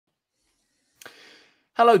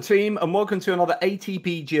Hello team, and welcome to another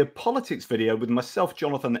ATP Geopolitics video with myself,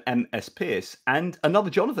 Jonathan M.S. Pearce, and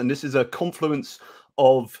another Jonathan. This is a confluence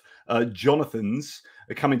of Jonathans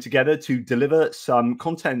coming together to deliver some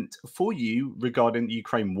content for you regarding the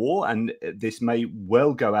Ukraine war, and this may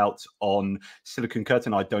well go out on Silicon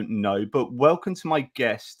Curtain, I don't know, but welcome to my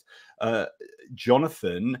guest,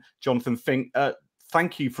 Jonathan Fink.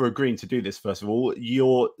 Thank you for agreeing to do this, first of all.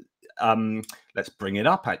 Let's bring it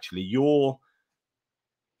up, actually.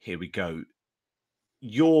 Here we go.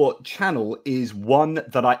 Your channel is one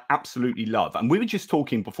that I absolutely love. And we were just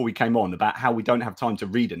talking before we came on about how we don't have time to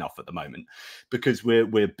read enough at the moment because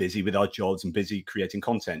we're busy with our jobs and busy creating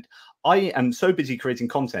content. I am so busy creating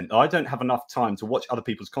content that I don't have enough time to watch other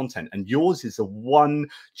people's content. And yours is the one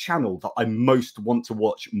channel that I most want to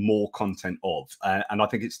watch more content of. And I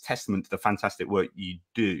think it's testament to the fantastic work you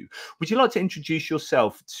do. Would you like to introduce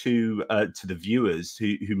yourself to the viewers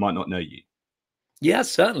who might not know you? Yeah,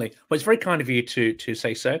 certainly. Well, it's very kind of you to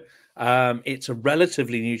say so. It's a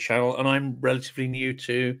relatively new channel, and I'm relatively new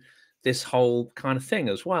to this whole kind of thing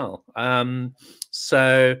as well.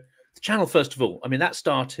 So the channel, first of all, I mean, that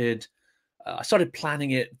started, I started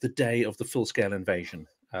planning it the day of the full-scale invasion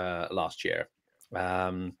last year.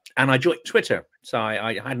 And I joined Twitter, so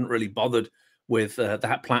I hadn't really bothered with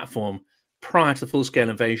that platform prior to the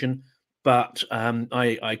full-scale invasion, but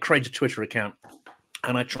I created a Twitter account,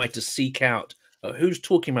 and I tried to seek out who's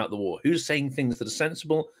talking about the war, who's saying things that are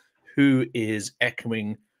sensible, who is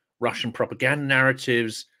echoing Russian propaganda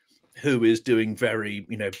narratives, who is doing very,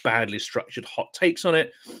 badly structured hot takes on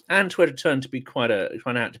it. And Twitter turned out to be quite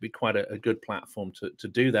a good platform to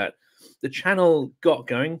do that. The channel got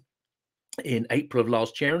going in April of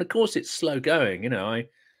last year, and of course it's slow going. I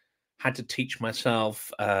had to teach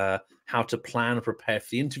myself how to plan and prepare for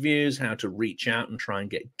the interviews, how to reach out and try and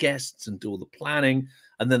get guests and do all the planning.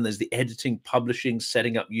 And then there's the editing, publishing,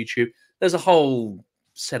 setting up YouTube. There's a whole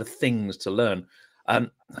set of things to learn. I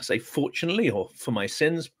say fortunately, or for my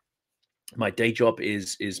sins, my day job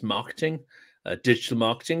is marketing, digital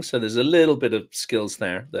marketing. So there's a little bit of skills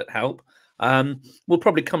there that help. We'll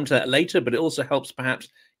probably come to that later, but it also helps perhaps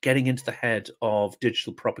getting into the head of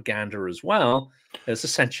digital propaganda as well. As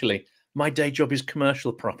essentially, my day job is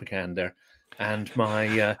commercial propaganda, and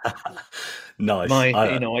my nice.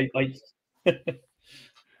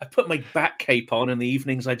 I put my bat cape on in the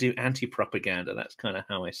evenings. I do anti-propaganda. That's kind of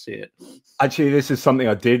how I see it. Actually, this is something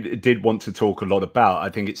I did want to talk a lot about. I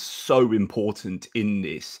think it's so important in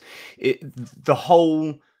this. I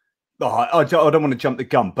don't want to jump the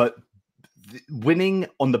gun, but winning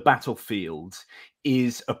on the battlefield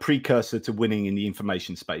is a precursor to winning in the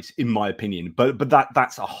information space, in my opinion. But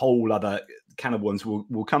that's a whole other can of worms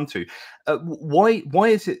we'll come to. Why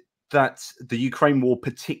is it that the Ukraine war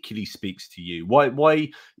particularly speaks to you? Why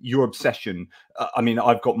your obsession? I mean,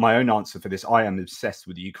 I've got my own answer for this. I am obsessed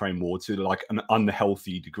with the Ukraine war to like an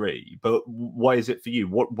unhealthy degree. But why is it for you?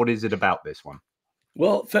 What is it about this one?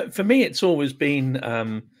 Well, for me, it's always been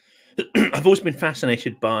I've always been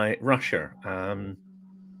fascinated by Russia,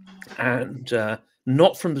 and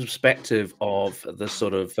not from the perspective of the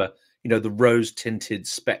sort of the rose-tinted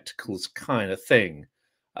spectacles kind of thing,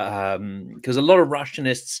 because a lot of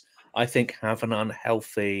Russianists, I think, have an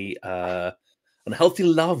unhealthy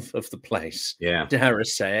love of the place, dare I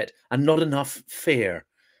say it, and not enough fear.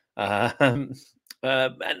 And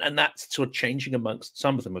that's sort of changing amongst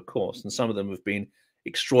some of them, of course, and some of them have been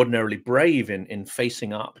extraordinarily brave in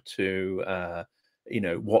facing up to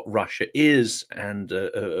what Russia is, and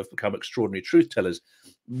have become extraordinary truth tellers.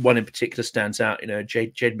 One in particular stands out,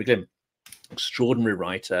 Jade McGlynn, extraordinary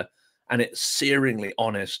writer, and it's searingly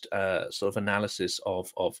honest sort of analysis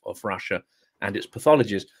of Russia and its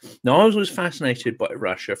pathologies. Now, I was always fascinated by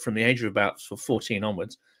Russia from the age of about 14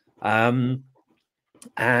 onwards, and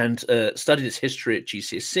studied its history at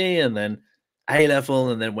GCSE and then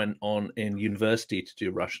A-level, and then went on in university to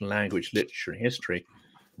do Russian language, literature, and history.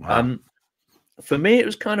 Wow. For me, it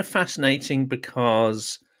was kind of fascinating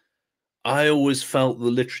because I always felt the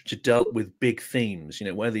literature dealt with big themes.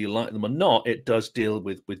 Whether you like them or not, it does deal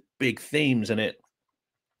with big themes. And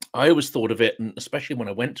I always thought of it, and especially when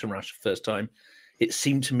I went to Russia the first time, it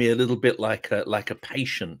seemed to me a little bit like a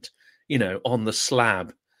patient, on the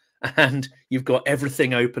slab. And you've got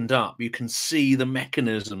everything opened up. You can see the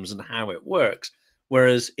mechanisms and how it works.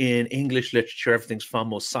 Whereas in English literature, everything's far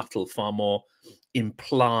more subtle, far more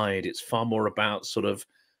implied. It's far more about sort of,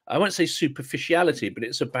 I won't say superficiality, but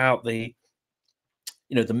it's about the,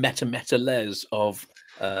 the meta layers of,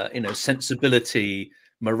 sensibility,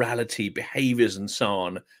 morality, behaviors, and so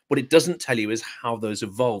on. What it doesn't tell you is how those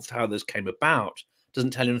evolved, how those came about. It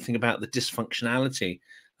doesn't tell you anything about the dysfunctionality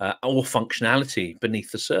or functionality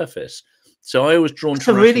beneath the surface. So I was drawn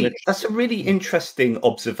to Russian literature. That's a really interesting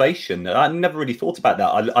observation. I never really thought about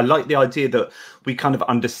that. I like the idea that we kind of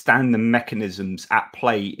understand the mechanisms at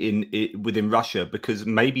play within Russia, because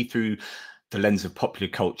maybe through the lens of popular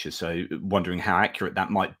culture, so wondering how accurate that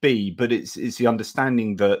might be, but it's the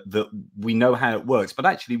understanding that we know how it works, but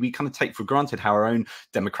actually we kind of take for granted how our own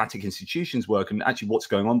democratic institutions work, and actually what's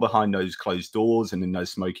going on behind those closed doors and in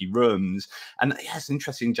those smoky rooms. And yeah, it's an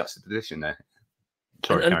interesting juxtaposition there.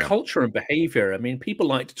 Sorry, and culture and behavior. I mean, people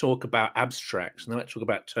like to talk about abstracts and they like to talk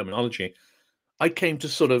about terminology. I came to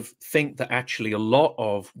sort of think that actually a lot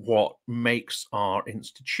of what makes our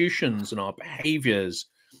institutions and our behaviors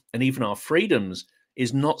and even our freedoms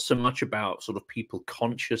is not so much about sort of people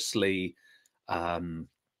consciously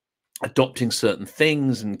adopting certain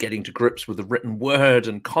things and getting to grips with the written word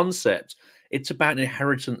and concept. It's about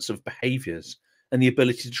inheritance of behaviors and the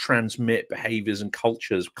ability to transmit behaviors and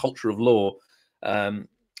cultures, culture of law,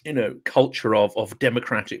 culture of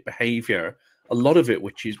democratic behavior, a lot of it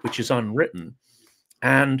which is unwritten.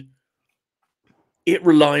 And it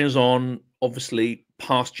relies on, obviously,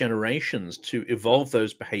 past generations to evolve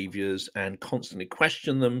those behaviors and constantly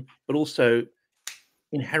question them, but also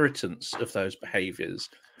inheritance of those behaviors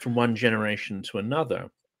from one generation to another.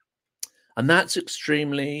 And that's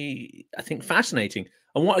extremely, I think, fascinating.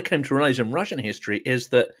 And what I came to realize in Russian history is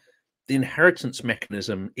that the inheritance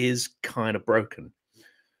mechanism is kind of broken,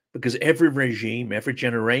 because every regime, every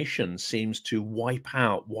generation seems to wipe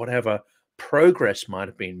out whatever progress might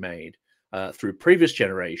have been made through previous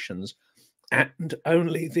generations, and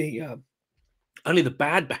only the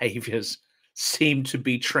bad behaviors seem to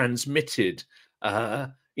be transmitted.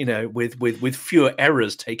 With fewer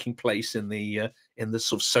errors taking place in the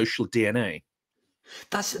sort of social DNA.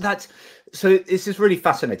 That's so. This is really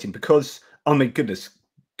fascinating because, oh my goodness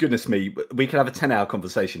me, we can have a 10-hour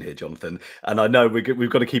conversation here, Jonathan, and I know we've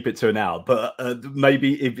got to keep it to an hour, but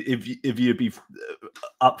maybe if you'd be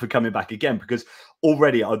up for coming back again, because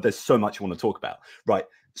already there's so much I want to talk about. Right,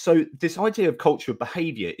 so this idea of culture of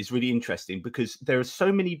behavior is really interesting, because there are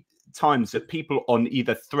so many times that people on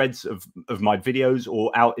either threads of my videos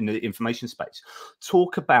or out in the information space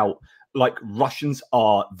talk about, like, Russians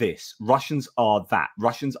are this, Russians are that,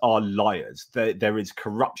 Russians are liars. There is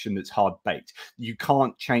corruption that's hard baked. You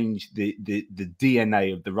can't change the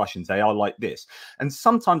DNA of the Russians. They are like this. And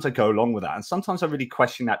sometimes I go along with that, and sometimes I really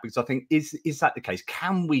question that, because I think, is that the case?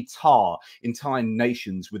 Can we tar entire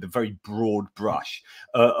nations with a very broad brush,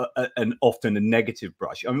 and often a negative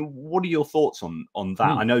brush? I mean, what are your thoughts on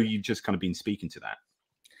that? I know you've just kind of been speaking to that.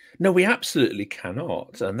 No, we absolutely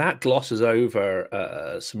cannot. And that glosses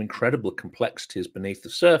over some incredible complexities beneath the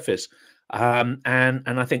surface. And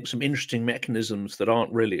I think some interesting mechanisms that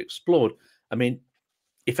aren't really explored. I mean,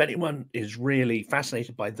 if anyone is really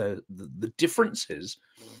fascinated by the differences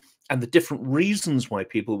and the different reasons why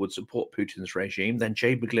people would support Putin's regime, then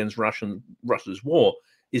Jay McGlynn's Russia's War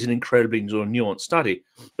is an incredibly nuanced study.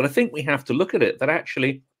 But I think we have to look at it that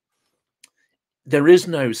actually there is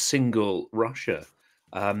no single Russia.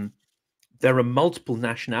 There are multiple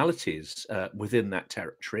nationalities within that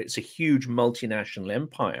territory. It's a huge multinational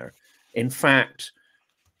empire. In fact,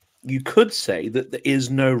 you could say that there is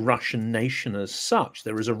no Russian nation as such.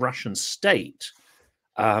 There is a Russian state.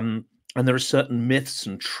 And there are certain myths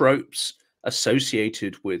and tropes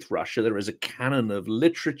associated with Russia. There is a canon of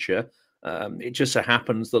literature. It just so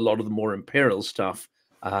happens that a lot of the more imperial stuff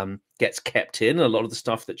gets kept in. A lot of the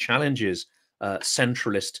stuff that challenges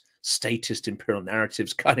centralist, statist imperial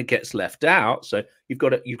narratives kind of gets left out. So you've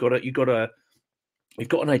got an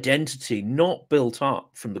identity not built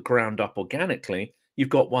up from the ground up organically. You've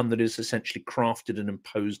got one that is essentially crafted and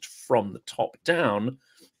imposed from the top down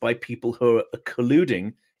by people who are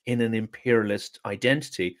colluding in an imperialist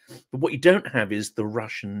identity. But what you don't have is the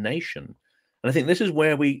Russian nation. And I think this is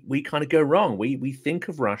where we kind of go wrong. We think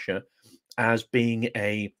of Russia as being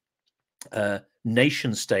a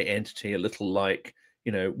nation state entity, a little like,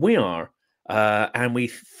 we are. And we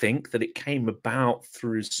think that it came about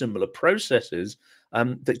through similar processes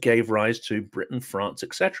that gave rise to Britain, France,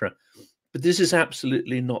 etc. But this is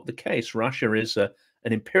absolutely not the case. Russia is an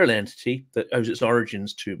imperial entity that owes its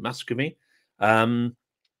origins to Muscovy. And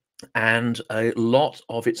a lot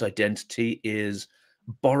of its identity is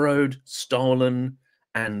borrowed, stolen,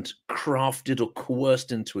 and crafted or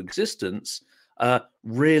coerced into existence,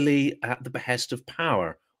 really at the behest of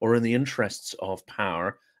power or in the interests of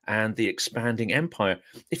power and the expanding empire.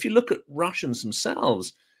 If you look at Russians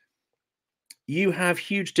themselves, you have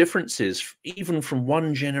huge differences, even from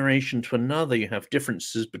one generation to another. You have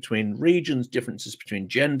differences between regions, differences between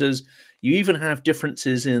genders. You even have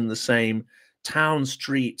differences in the same town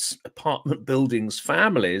streets, apartment buildings,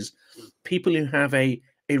 families, people who have a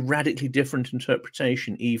radically different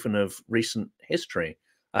interpretation even of recent history.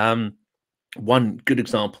 One good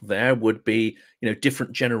example there would be,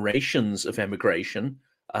 different generations of emigration.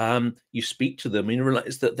 You speak to them and you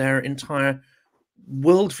realize that their entire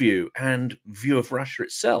worldview and view of Russia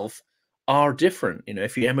itself are different.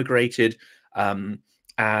 If you emigrated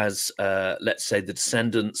as, let's say, the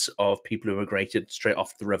descendants of people who immigrated straight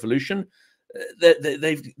after the revolution,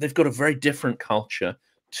 they've got a very different culture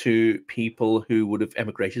to people who would have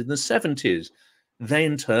emigrated in the 70s. They,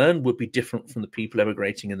 in turn, would be different from the people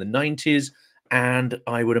emigrating in the 90s. And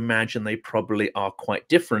I would imagine they probably are quite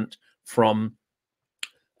different from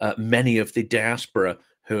many of the diaspora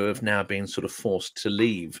who have now been sort of forced to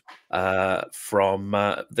leave from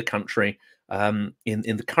the country in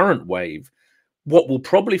the current wave. What we'll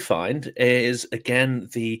probably find is, again,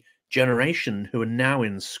 the generation who are now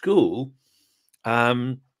in school,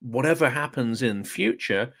 whatever happens in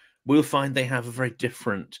future, we'll find they have a very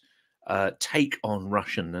different take on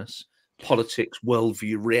Russianness, politics,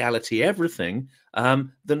 worldview, reality, everything,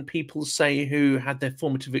 than people, say, who had their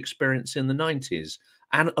formative experience in the 90s.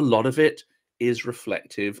 And a lot of it is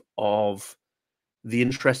reflective of the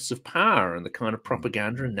interests of power and the kind of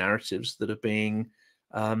propaganda and narratives that are being,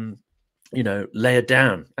 layered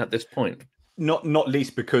down at this point. Not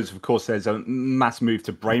least because, of course, there's a mass move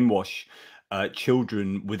to brainwash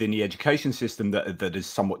children within the education system that has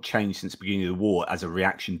somewhat changed since the beginning of the war as a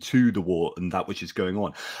reaction to the war and that which is going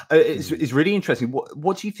on. It's really interesting.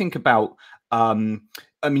 What do you think about? I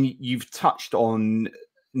mean, you've touched on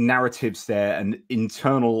narratives there and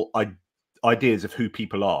internal ideas of who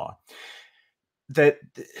people are.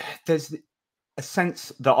 There's a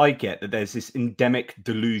sense that I get that there's this endemic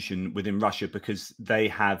delusion within Russia because they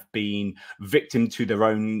have been victim to their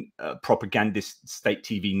own propagandist state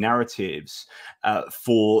TV narratives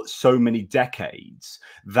for so many decades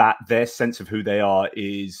that their sense of who they are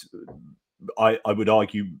is, I would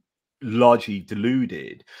argue, largely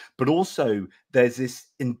deluded. But also there's this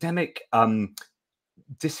endemic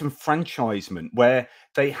disenfranchisement where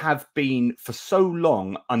they have been for so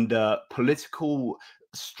long under political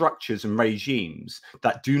structures and regimes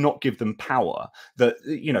that do not give them power, that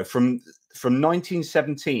from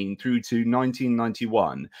 1917 through to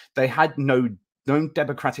 1991 they had no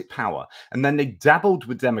democratic power, and then they dabbled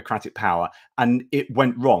with democratic power and it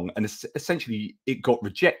went wrong, and essentially it got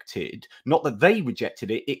rejected. Not that they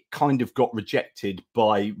rejected it, it kind of got rejected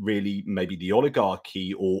by really maybe the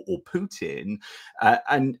oligarchy or Putin,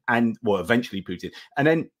 and well, eventually Putin, and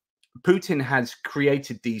then Putin has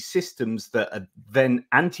created these systems that are then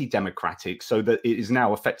anti-democratic, so that it is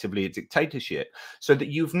now effectively a dictatorship, so that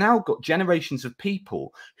you've now got generations of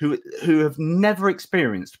people who have never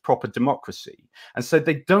experienced proper democracy, and so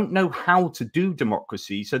they don't know how to do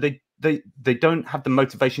democracy, so they don't have the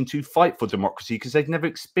motivation to fight for democracy because they've never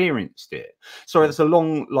experienced it. Sorry, that's a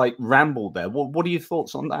long ramble there. What are your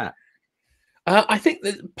thoughts on that? I think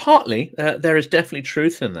that partly there is definitely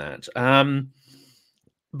truth in that.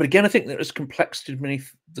 But again, I think there is complexity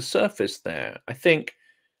beneath the surface there. I think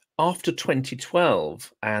after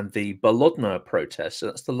 2012 and the Bolotnaya protests, so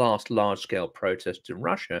that's the last large-scale protest in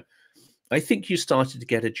Russia, I think you started to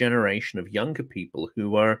get a generation of younger people who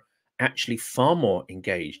were actually far more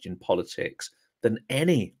engaged in politics than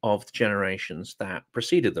any of the generations that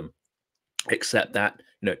preceded them. Except that,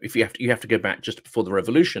 if you have to go back just before the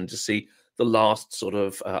revolution to see the last sort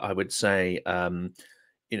of, I would say,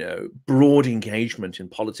 broad engagement in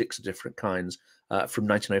politics of different kinds from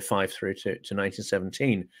 1905 through to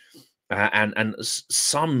 1917, and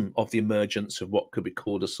some of the emergence of what could be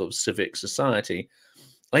called a sort of civic society.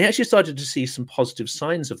 I actually started to see some positive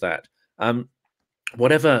signs of that.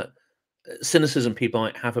 Whatever cynicism people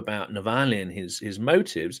might have about Navalny and his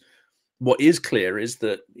motives, what is clear is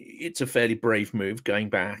that it's a fairly brave move going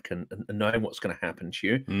back and knowing what's going to happen to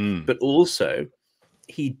you, but also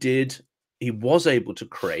he was able to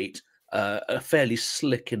create a fairly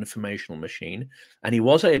slick informational machine, and he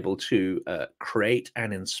was able to create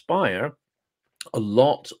and inspire a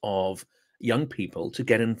lot of young people to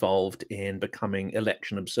get involved in becoming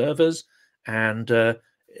election observers and,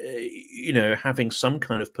 having some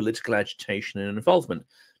kind of political agitation and involvement.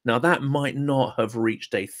 Now, that might not have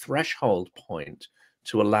reached a threshold point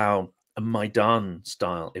to allow a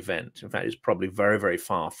Maidan-style event. In fact, it's probably very, very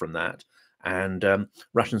far from that. And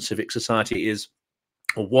Russian civic society is,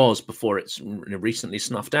 or was before it's recently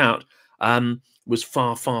snuffed out, was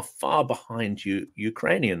far, far, far behind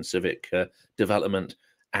Ukrainian civic development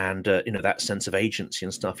and that sense of agency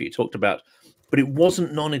and stuff you talked about. But it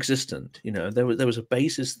wasn't non-existent. There was a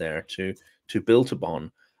basis there to build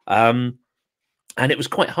upon. And it was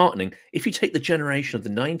quite heartening. If you take the generation of the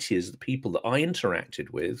 90s, the people that I interacted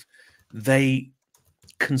with, they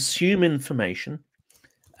consume information.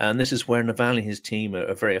 And this is where Navalny and his team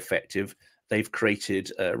are very effective. They've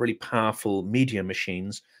created really powerful media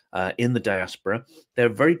machines in the diaspora. They're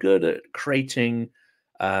very good at creating,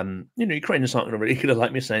 Ukrainians aren't really going to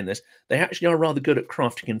like me saying this. They actually are rather good at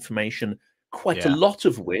crafting information, quite a Yeah. lot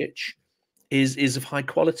of which is of high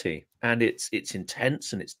quality, and it's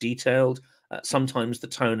intense and it's detailed. Sometimes the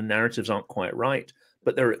tone and narratives aren't quite right,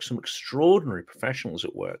 but there are some extraordinary professionals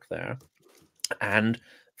at work there, and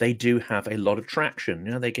they do have a lot of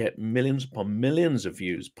traction. They get millions upon millions of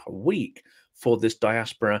views per week for this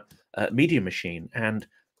diaspora media machine, and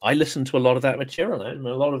I listen to a lot of that material. And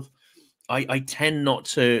a lot of I tend not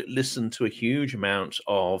to listen to a huge amount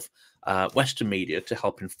of Western media to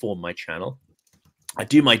help inform my channel. I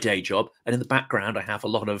do my day job, and in the background, I have a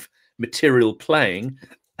lot of material playing,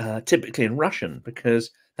 typically in Russian, because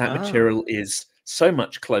that Ah. material is so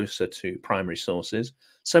much closer to primary sources,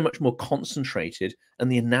 so much more concentrated, and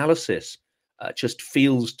the analysis just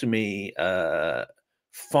feels to me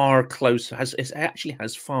far closer. It actually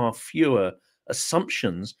has far fewer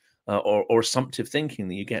assumptions or assumptive thinking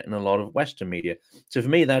that you get in a lot of Western media. So for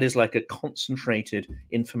me, that is like a concentrated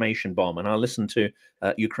information bomb, and I listen to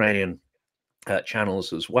Ukrainian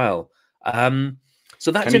channels as well.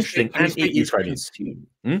 So that's interesting, Can you and speak it is Ukrainian?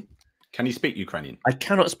 consumed. Can you speak Ukrainian? I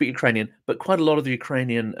cannot speak Ukrainian, but quite a lot of the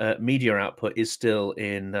Ukrainian media output is still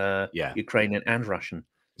in Yeah. Ukrainian and Russian.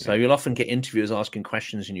 So Yeah. you'll often get interviewers asking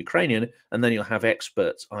questions in Ukrainian, and then you'll have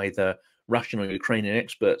experts, either Russian or Ukrainian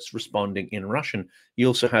experts, responding in Russian. You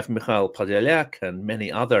also have Mikhail Podolyak and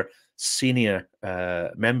many other senior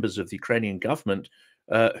members of the Ukrainian government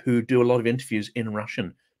who do a lot of interviews in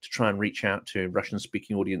Russian to try and reach out to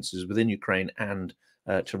Russian-speaking audiences within Ukraine and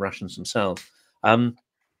to Russians themselves.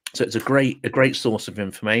 So it's a great source of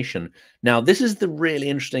information. Now, this is the really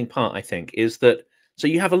interesting part, I think, is that so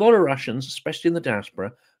you have a lot of Russians, especially in the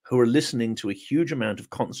diaspora, who are listening to a huge amount of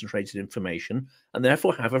concentrated information and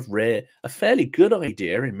therefore have a fairly good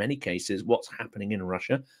idea in many cases what's happening in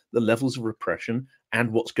Russia, the levels of repression,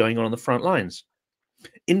 and what's going on the front lines.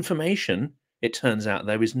 Information, it turns out,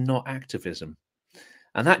 though, is not activism.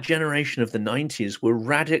 And that generation of the 90s were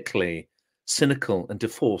radically cynical and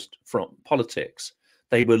divorced from politics.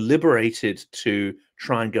 They were liberated to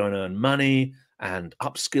try and go and earn money and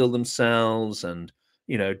upskill themselves and,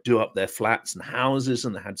 do up their flats and houses,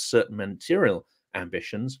 and they had certain material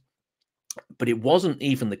ambitions. But it wasn't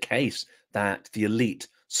even the case that the elite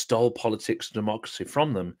stole politics and democracy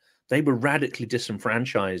from them. They were radically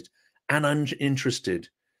disenfranchised and uninterested.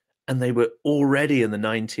 And they were already in the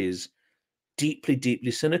 90s deeply,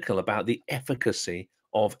 deeply cynical about the efficacy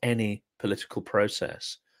of any political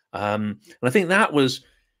process. And I think that's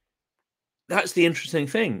the interesting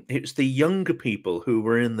thing. It's the younger people who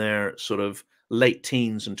were in their sort of late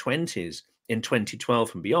teens and 20s in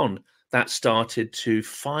 2012 and beyond that started to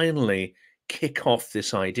finally kick off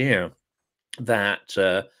this idea that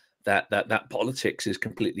that politics is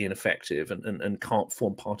completely ineffective and can't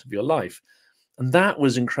form part of your life. And that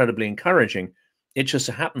was incredibly encouraging. It just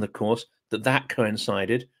so happened, of course, that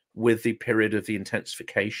coincided with the period of the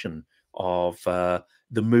intensification of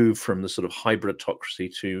the move from the sort of hybrid autocracy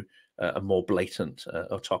to a more blatant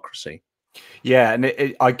autocracy. Yeah,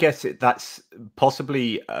 and I guess that's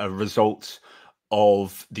possibly a result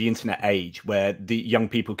of the internet age, where the young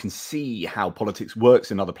people can see how politics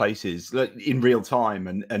works in other places, like, in real time,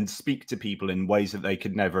 and speak to people in ways that they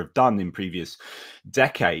could never have done in previous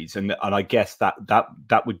decades. And I guess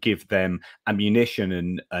that would give them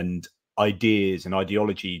ammunition and ideas and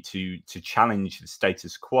ideology to challenge the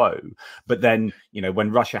status quo. But then,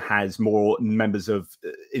 when Russia has more members of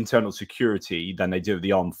internal security than they do of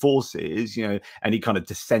the armed forces, any kind of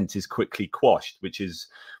dissent is quickly quashed, which is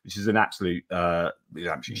an absolute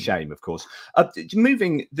shame, of course.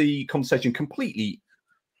 Moving the conversation completely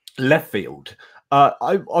left field,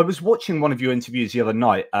 I was watching one of your interviews the other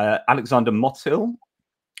night, Alexander Motil,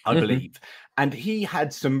 I believe, and he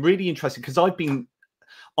had some really interesting, because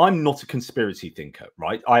I'm not a conspiracy thinker,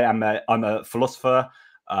 right? I'm a philosopher.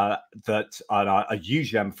 I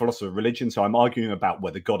usually am a philosopher of religion, so I'm arguing about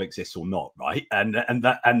whether God exists or not, right? And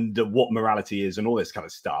what morality is and all this kind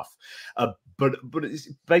of stuff. But it's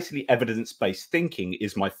basically evidence-based thinking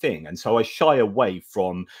is my thing, and so I shy away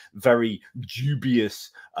from very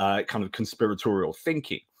dubious kind of conspiratorial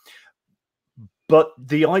thinking. But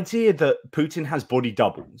the idea that Putin has body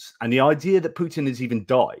doubles and the idea that Putin has even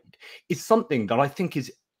died is something that I think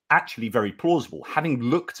is actually very plausible, having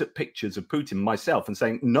looked at pictures of Putin myself and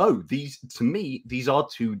saying, no, to me, these are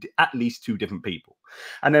at least two different people.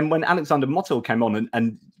 And then when Alexander Motyl came on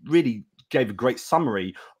and really gave a great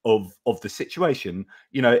summary of the situation,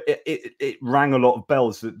 you know, it rang a lot of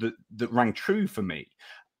bells that rang true for me.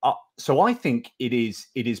 So I think it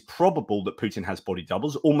is probable that Putin has body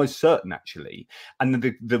doubles, almost certain actually. And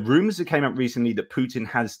the rumors that came out recently that Putin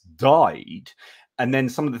has died, and then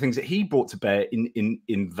some of the things that he brought to bear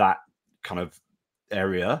in that kind of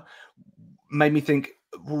area made me think,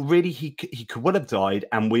 well, really, he could well have died,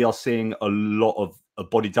 and we are seeing a lot of a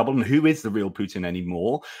body double. And who is the real Putin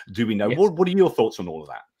anymore? Do we know? Yes. What are your thoughts on all of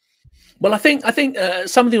that? Well, I think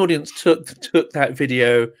some of the audience took that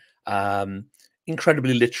video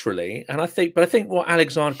incredibly literally, and I think what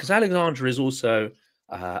Alexander, because Alexander is also,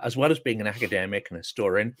 as well as being an academic and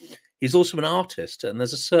historian, he's also an artist, and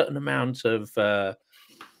there's a certain amount of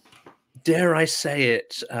dare I say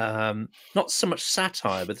it, not so much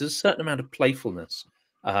satire, but there's a certain amount of playfulness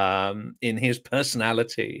in his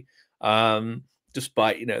personality,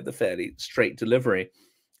 despite, you know, the fairly straight delivery.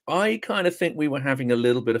 I kind of think we were having a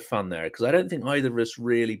little bit of fun there, because I don't think either of us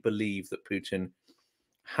really believe that Putin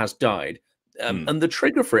has died. And the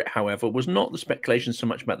trigger for it, however, was not the speculation so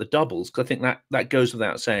much about the doubles, because I think that goes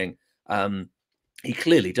without saying. He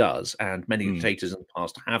clearly does, and many dictators in the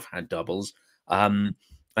past have had doubles.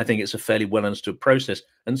 I think it's a fairly well understood process.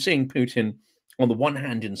 And seeing Putin, on the one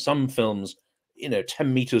hand, in some films, you know,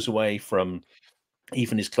 10 meters away from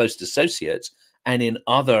even his closest associates, and in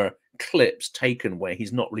other clips taken where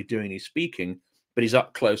he's not really doing any speaking, but he's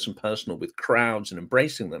up close and personal with crowds and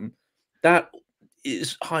embracing them, that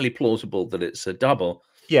is highly plausible that it's a double.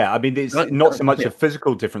 Yeah, I mean, it's not so much the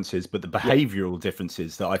physical differences, but the behavioural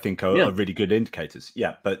differences that I think are really good indicators.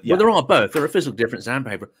 Yeah, but well, there are both. There are physical differences and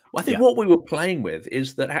behaviour. Well, I think what we were playing with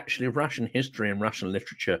is that actually Russian history and Russian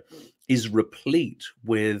literature is replete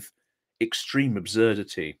with extreme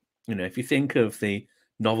absurdity. You know, if you think of the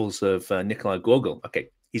novels of Nikolai Gogol, okay,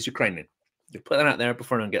 he's Ukrainian. You put that out there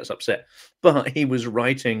before anyone gets upset. But he was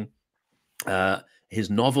writing his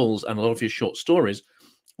novels, and a lot of his short stories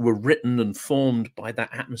were written and formed by that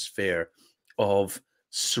atmosphere of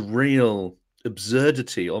surreal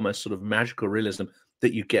absurdity, almost sort of magical realism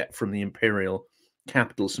that you get from the imperial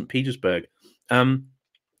capital, St. Petersburg. And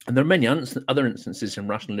there are many other instances in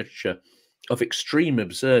Russian literature of extreme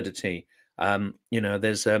absurdity. You know,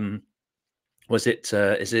 there's is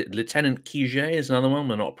it Lieutenant Kije is another one.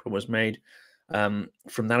 An opera was made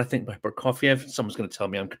from that, I think, by Prokofiev. Someone's going to tell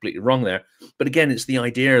me I'm completely wrong there, but again, it's the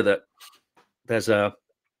idea that there's a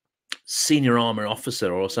senior armor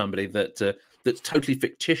officer or somebody that's totally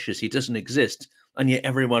fictitious. He doesn't exist, and yet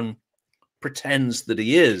everyone pretends that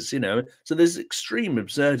he is. You know, so there's extreme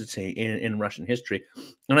absurdity in Russian history,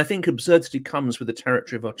 and I think absurdity comes with the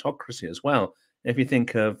territory of autocracy as well. If you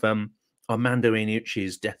think of Armando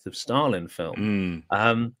Iannucci's Death of Stalin film,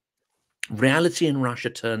 reality in Russia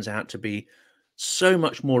turns out to be so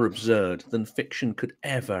much more absurd than fiction could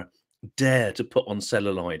ever dare to put on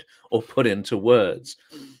celluloid or put into words.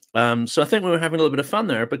 So I think we were having a little bit of fun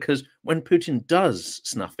there, because when Putin does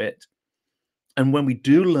snuff it, and when we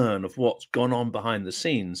do learn of what's gone on behind the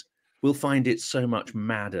scenes, we'll find it so much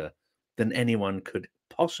madder than anyone could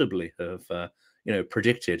possibly have, you know,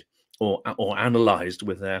 predicted or analyzed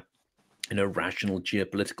with their, you know, rational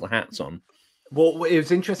geopolitical hats on. Well, it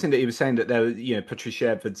was interesting that he was saying that there, you know,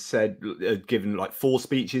 Patrushev had said, given like 4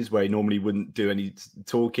 speeches where he normally wouldn't do any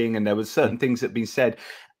talking, and there was certain things that had been said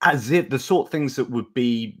as if the sort of things that would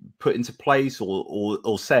be put into place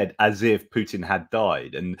or said as if Putin had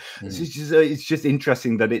died. And it's just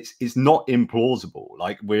interesting that it's not implausible.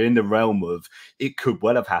 Like, we're in the realm of it could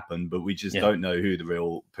well have happened, but we just don't know who the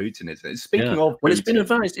real Putin is. And speaking of well, Putin, it's been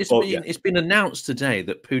advised, it's been announced today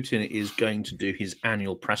that Putin is going to do his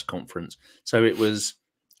annual press conference. So it was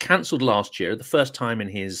cancelled last year, the first time in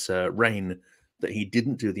his reign that he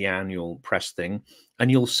didn't do the annual press thing. And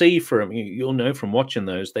you'll see you'll know from watching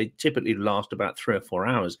those, they typically last about 3 or 4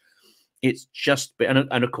 hours. It's just,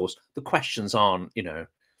 and of course, the questions aren't, you know,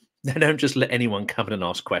 they don't just let anyone come in and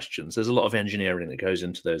ask questions. There's a lot of engineering that goes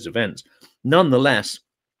into those events. Nonetheless,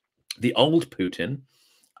 the old Putin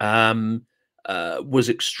was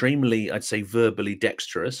extremely, I'd say, verbally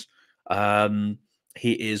dexterous.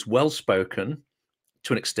 He is well-spoken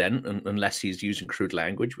to an extent, unless he's using crude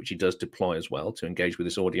language, which he does deploy as well to engage with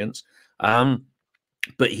his audience.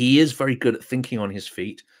 But he is very good at thinking on his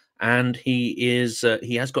feet, and he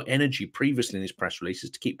has got energy previously in his press releases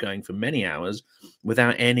to keep going for many hours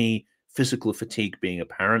without any physical fatigue being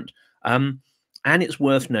apparent. And it's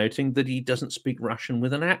worth noting that he doesn't speak Russian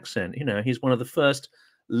with an accent. You know, he's one of the first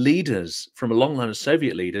leaders from a long line of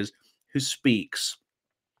Soviet leaders who speaks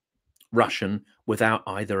Russian without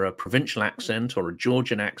either a provincial accent or a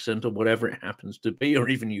Georgian accent or whatever it happens to be, or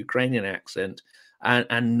even Ukrainian accent.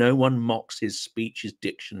 And no one mocks his speech, his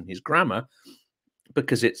diction, his grammar,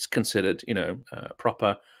 because it's considered,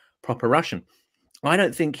 proper Russian. I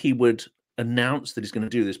don't think he would announce that he's going to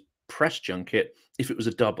do this press junket if it was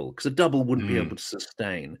a double, because a double wouldn't be able to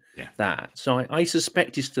sustain that. So I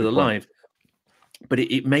suspect he's still alive, but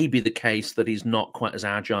it may be the case that he's not quite as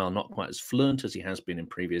agile, not quite as fluent as he has been in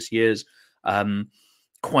previous years.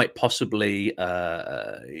 Quite possibly,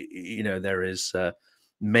 there is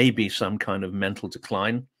maybe some kind of mental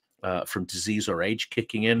decline from disease or age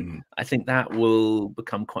kicking in. I think that will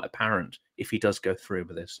become quite apparent if he does go through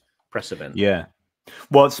with this press event. Yeah.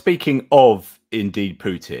 Well, speaking of indeed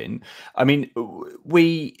Putin, I mean,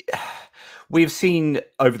 we've seen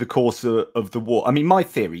over the course of the war. I mean, my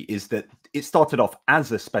theory is that it started off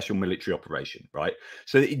as a special military operation, right?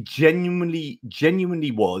 So it genuinely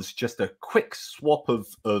was just a quick swap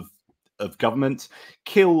of government,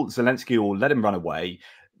 kill Zelensky or let him run away,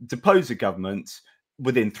 depose the government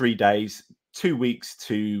within 3 days, 2 weeks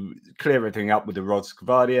to clear everything up with the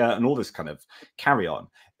Rosgvardia and all this kind of carry on.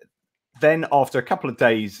 Then after a couple of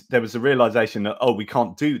days, there was a realization that, we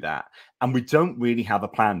can't do that. And we don't really have a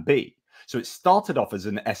plan B. So it started off as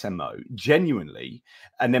an SMO, genuinely,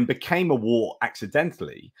 and then became a war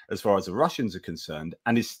accidentally, as far as the Russians are concerned,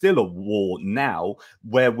 and is still a war now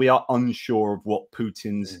where we are unsure of what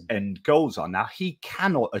Putin's end goals are. Now, he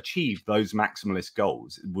cannot achieve those maximalist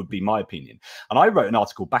goals, would be my opinion. And I wrote an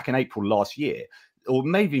article back in April last year, or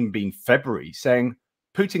maybe even been February, saying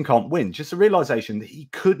Putin can't win. Just a realization that he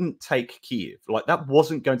couldn't take Kiev. Like, that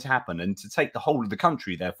wasn't going to happen. And to take the whole of the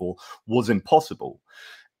country, therefore, was impossible.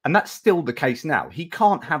 And that's still the case now. He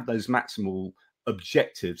can't have those maximal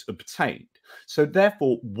objectives obtained. So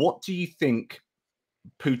therefore, what do you think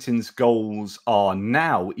Putin's goals are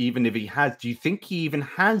now, even if he has? Do you think he even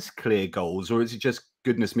has clear goals, or is it just,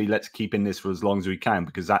 goodness me, let's keep in this for as long as we can,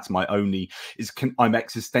 because that's my only, I'm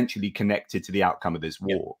existentially connected to the outcome of this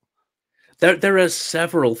war? There are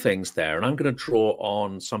several things there, and I'm going to draw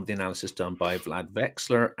on some of the analysis done by Vlad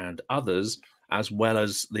Vexler and others, as well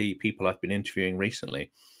as the people I've been interviewing recently.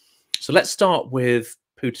 So let's start with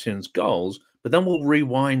Putin's goals, but then we'll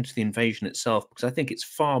rewind to the invasion itself, because I think it's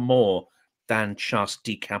far more than just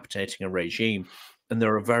decapitating a regime. And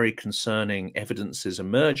there are very concerning evidences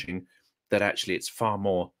emerging that actually it's far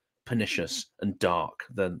more pernicious and dark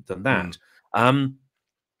than that.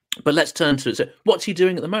 But let's turn to it. So what's he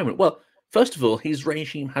doing at the moment? Well, first of all, his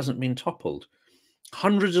regime hasn't been toppled.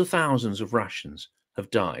 Hundreds of thousands of Russians have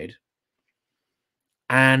died.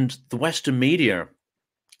 And the Western media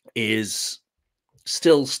is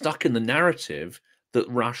still stuck in the narrative that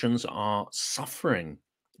Russians are suffering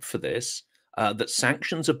for this, that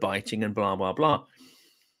sanctions are biting and blah, blah, blah.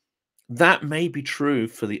 That may be true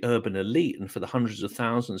for the urban elite and for the hundreds of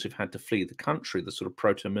thousands who've had to flee the country, the sort of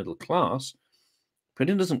proto-middle class.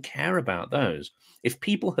 Putin doesn't care about those. If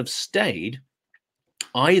people have stayed,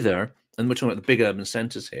 either, and we're talking about the big urban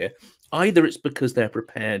centers here, either it's because they're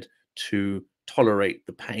prepared to tolerate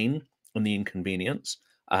the pain and the inconvenience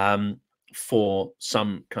for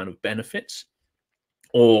some kind of benefits,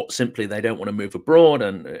 or simply they don't want to move abroad,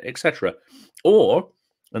 and etc. Or,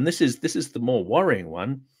 and this is the more worrying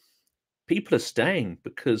one, people are staying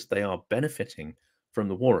because they are benefiting from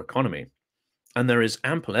the war economy. And there is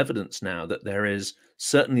ample evidence now that there is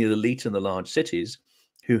certainly the elite in the large cities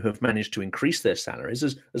who have managed to increase their salaries.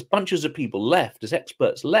 As bunches of people left, as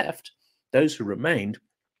experts left, those who remained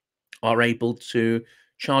are able to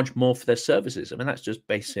charge more for their services. I mean, that's just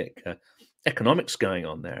basic economics going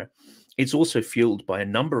on there. It's also fueled by a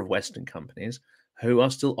number of Western companies who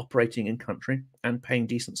are still operating in country and paying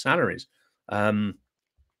decent salaries. I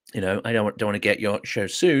don't want to get your show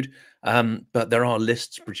sued, but there are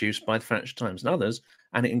lists produced by the Financial Times and others,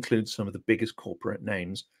 and it includes some of the biggest corporate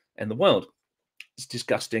names in the world. It's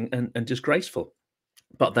disgusting and disgraceful,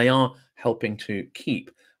 but they are helping to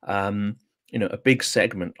keep, a big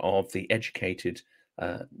segment of the educated,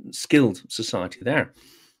 skilled society there.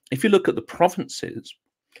 If you look at the provinces,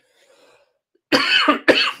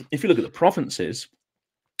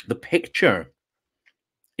 the picture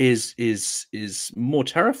is more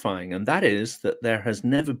terrifying, and that is that there has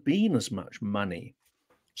never been as much money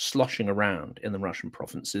sloshing around in the Russian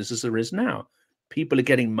provinces as there is now. People are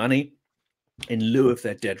getting money in lieu of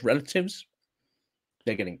their dead relatives.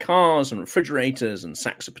 They're getting cars and refrigerators and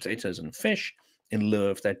sacks of potatoes and fish in lieu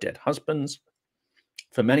of their dead husbands.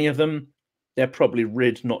 For many of them, they're probably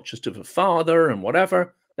rid not just of a father and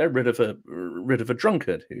whatever, they're rid of a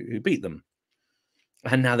drunkard who beat them.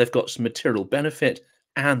 And now they've got some material benefit,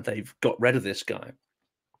 and they've got rid of this guy.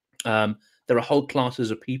 there are whole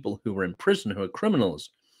classes of people who were in prison, who are criminals,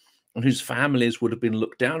 and whose families would have been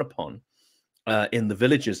looked down upon in the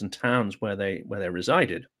villages and towns where they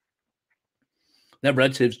resided. Their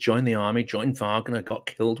relatives joined the army, joined Wagner, got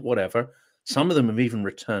killed, whatever. Some of them have even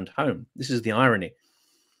returned home. This is the irony,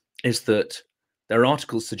 is that there are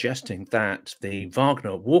articles suggesting that the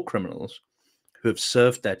Wagner war criminals who have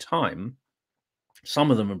served their time,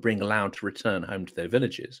 some of them are being allowed to return home to their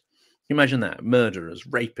villages. Can you imagine that? Murderers,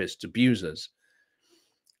 rapists, abusers.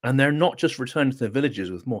 And they're not just returning to their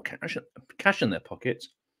villages with more cash in their pockets.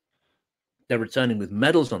 They're returning with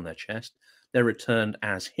medals on their chest. They're returned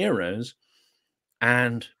as heroes.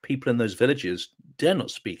 And people in those villages dare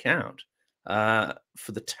not speak out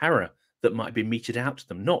for the terror that might be meted out to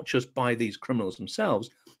them, not just by these criminals themselves,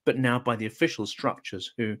 but now by the official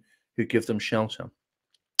structures who give them shelter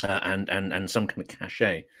and some kind of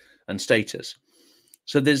cachet and status.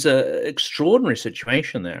 So there's an extraordinary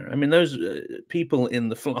situation there. I mean, those people in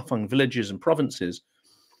the far-flung villages and provinces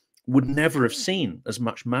would never have seen as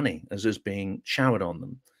much money as is being showered on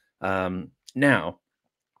them. Now,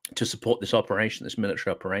 to support this operation, this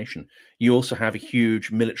military operation, you also have a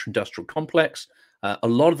huge military-industrial complex. A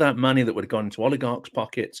lot of that money that would have gone into oligarchs'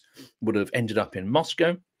 pockets would have ended up in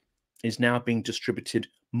Moscow, is now being distributed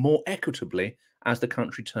more equitably as the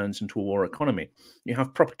country turns into a war economy. You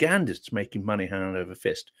have propagandists making money hand over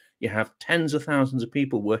fist. You have tens of thousands of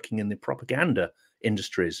people working in the propaganda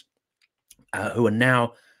industries who are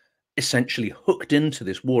now essentially hooked into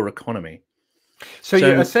this war economy. So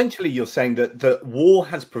essentially you're saying that the war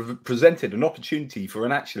has presented an opportunity for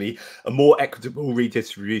a more equitable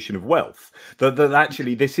redistribution of wealth. That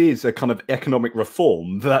actually this is a kind of economic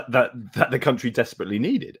reform that the country desperately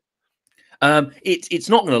needed. It's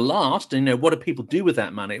not going to last. You know, what do people do with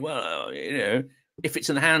that money? Well, you know, if it's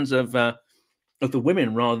in the hands of the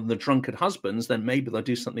women rather than the drunkard husbands, then maybe they'll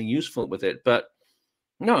do something useful with it. But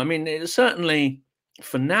no, I mean, it certainly,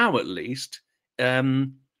 for now at least,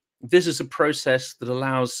 this is a process that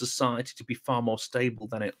allows society to be far more stable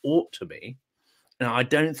than it ought to be. Now, I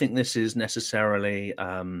don't think this is necessarily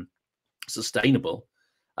sustainable.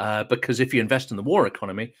 Because if you invest in the war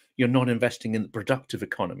economy, you're not investing in the productive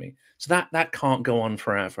economy. So that can't go on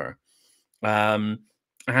forever. And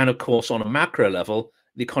of course, on a macro level,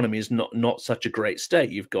 the economy is not such a great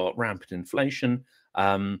state. You've got rampant inflation.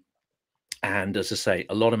 And as I say,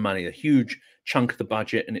 a lot of money, a huge chunk of the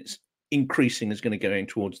budget, and it's increasing is going to go in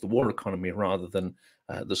towards the war economy rather than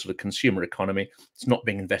the sort of consumer economy. It's not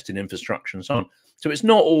being invested in infrastructure and so on. So it's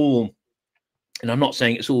not all... And I'm not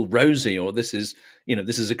saying it's all rosy or this is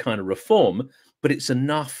a kind of reform, but it's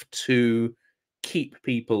enough to keep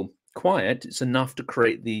people quiet. It's enough to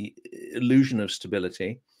create the illusion of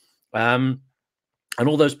stability. And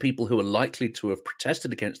all those people who are likely to have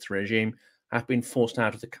protested against the regime have been forced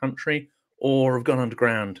out of the country or have gone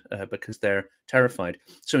underground because they're terrified.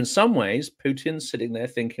 So in some ways, Putin's sitting there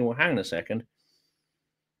thinking, well, hang on a second.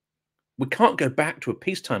 We can't go back to a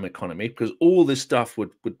peacetime economy because all this stuff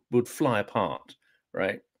would fly apart,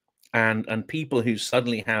 right? And people who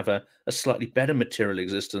suddenly have a slightly better material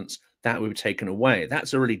existence, that would be taken away.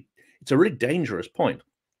 It's a really dangerous point.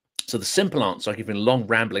 So the simple answer, I'll give you a long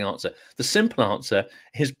rambling answer. The simple answer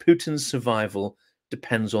is Putin's survival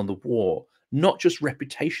depends on the war, not just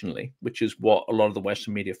reputationally, which is what a lot of the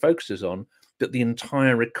Western media focuses on, but the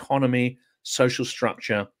entire economy, social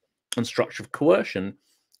structure, and structure of coercion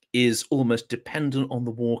is almost dependent on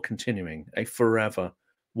the war continuing, a forever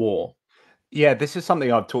war. Yeah, this is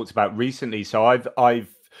something I've talked about recently. So I've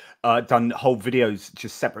done whole videos,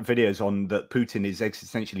 just separate videos on that Putin is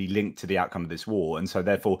existentially linked to the outcome of this war. And so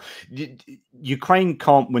therefore, Ukraine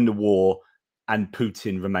can't win the war and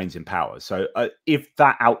Putin remains in power. So if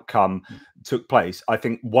that outcome took place, I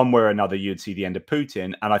think one way or another, you'd see the end of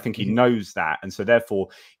Putin. And I think he knows that. And so therefore,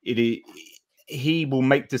 he will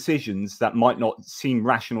make decisions that might not seem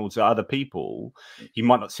rational to other people. He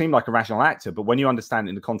might not seem like a rational actor, but when you understand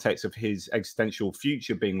in the context of his existential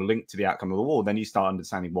future being linked to the outcome of the war, then you start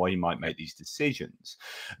understanding why he might make these decisions.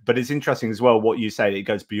 But it's interesting as well what you say, that it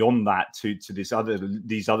goes beyond that to these other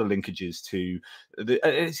linkages to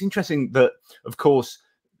it's interesting that, of course,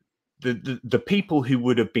 the people who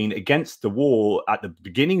would have been against the war at the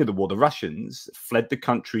beginning of the war, the Russians, fled the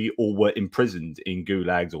country or were imprisoned in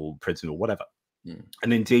gulags or prison or whatever.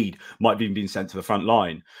 And indeed might have even been sent to the front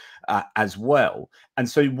line as well. And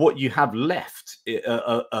so what you have left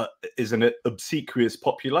is an obsequious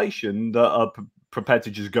population that are prepared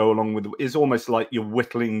to just go along with. It's almost like you're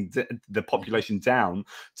whittling the population down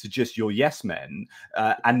to just your yes men,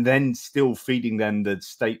 and then still feeding them the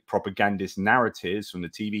state propagandist narratives from the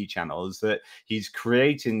TV channels that he's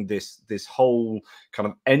creating this whole kind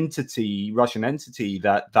of entity, Russian entity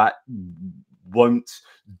that won't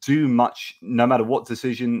do much no matter what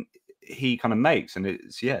decision he kind of makes. And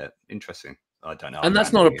it's, yeah, interesting. I don't know. And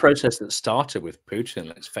that's not a process that started with Putin,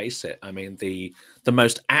 let's face it. I mean, the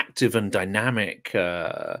most active and dynamic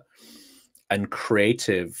and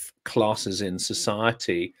creative classes in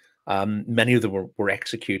society, many of them were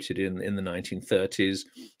executed in the 1930s,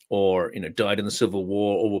 or died in the Civil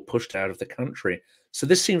War, or were pushed out of the country. So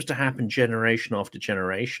this seems to happen generation after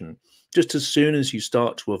generation. Just as soon as you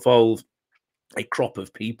start to evolve a crop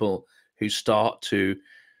of people who start to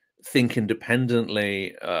think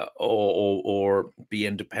independently or be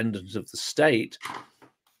independent of the state,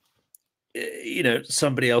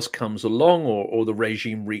 somebody else comes along, or the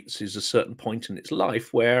regime reaches a certain point in its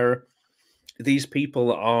life where these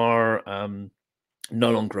people are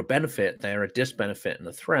no longer a benefit, they're a disbenefit and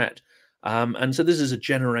a threat. And so this is a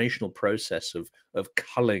generational process of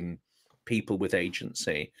culling people with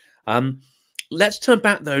agency. Let's turn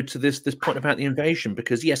back, though, to this point about the invasion,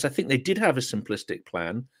 because, yes, I think they did have a simplistic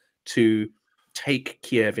plan to take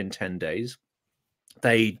Kiev in 10 days.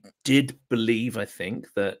 They did believe, I think,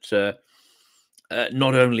 that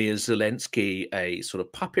not only is Zelensky a sort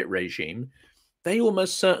of puppet regime, they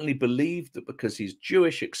almost certainly believed that because he's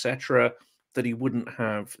Jewish, etc., that he wouldn't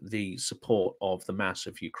have the support of the mass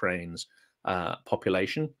of Ukraine's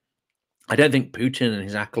population. I don't think Putin and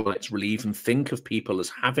his acolytes really even think of people as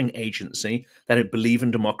having agency. They don't believe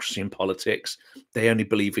in democracy and politics. They only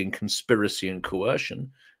believe in conspiracy and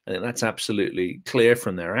coercion. I think that's absolutely clear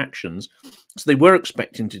from their actions. So they were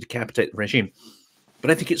expecting to decapitate the regime.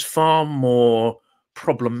 But I think it's far more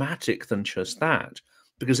problematic than just that,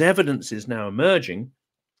 because evidence is now emerging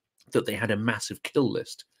that they had a massive kill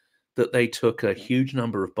list, that they took a huge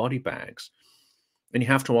number of body bags. And you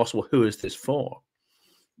have to ask, well, who is this for?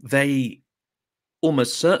 They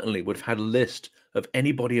almost certainly would have had a list of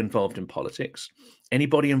anybody involved in politics,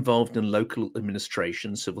 anybody involved in local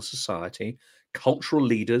administration, civil society, cultural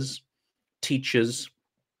leaders, teachers,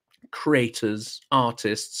 creators,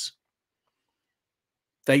 artists.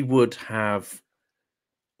 They would have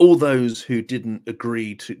all those who didn't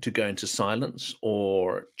agree to go into silence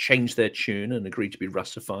or change their tune and agree to be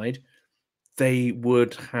Russified. They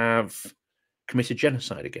would have committed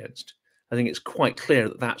genocide against. I think it's quite clear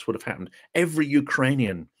that that's what have happened. Every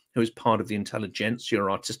Ukrainian who is part of the intelligentsia or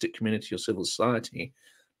artistic community or civil society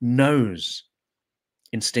knows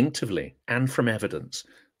instinctively and from evidence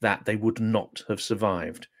that they would not have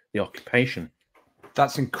survived the occupation.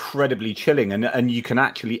 That's incredibly chilling, and you can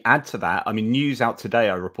actually add to that. I mean, news out today,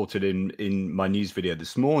 I reported in my news video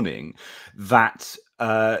this morning that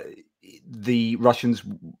the Russians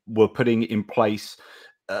were putting in place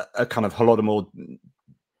a kind of Holodomor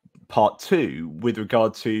Part 2 with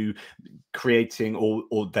regard to creating,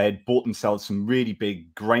 or they'd bought themselves some really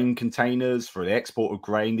big grain containers for the export of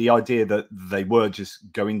grain. The idea that they were just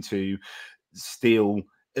going to steal,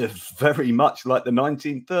 very much like the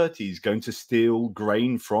 1930s, going to steal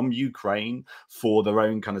grain from Ukraine for their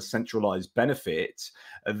own kind of centralized benefit,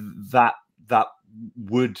 that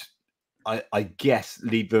would, I guess,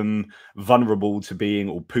 leave them vulnerable to being,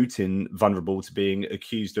 or Putin vulnerable to being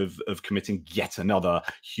accused of committing yet another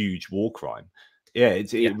huge war crime. Yeah,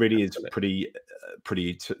 it really is pretty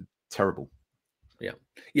terrible.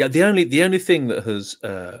 Yeah. The only thing that has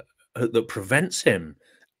that prevents him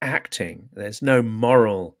acting, there's no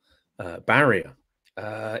moral barrier,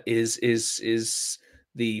 is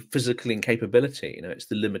the physical incapability. It's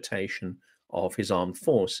the limitation of his armed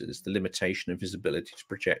forces, the limitation of his ability to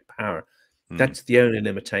project power. That's the only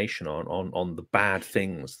limitation on the bad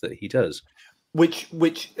things that he does. Which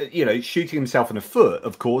shooting himself in the foot,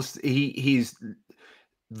 of course, he's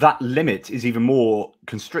that limit is even more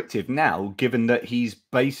constrictive now, given that he's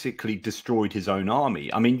basically destroyed his own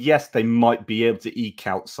army. I mean, yes, they might be able to eke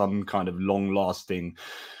out some kind of long-lasting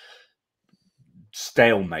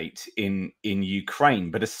stalemate in Ukraine,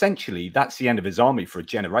 but essentially that's the end of his army for a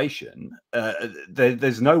generation.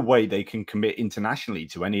 There's no way they can commit internationally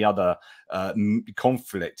to any other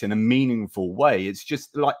conflict in a meaningful way. It's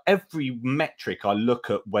just like every metric I look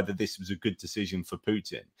at whether this was a good decision for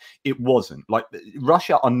Putin, it wasn't. Like,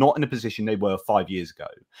 Russia are not in a position they were 5 years ago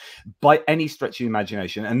by any stretch of the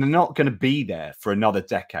imagination, and they're not going to be there for another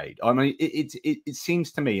decade. I mean, it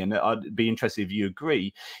seems to me, and I'd be interested if you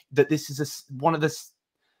agree, that this is one of the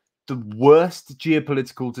the worst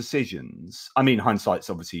geopolitical decisions. I mean, hindsight's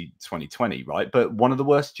obviously 2020, right? But one of the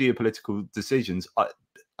worst geopolitical decisions, I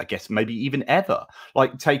guess, maybe even ever.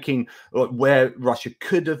 Like taking where Russia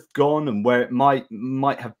could have gone and where it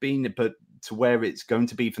might have been, but to where it's going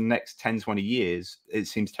to be for the next 10, 20 years, it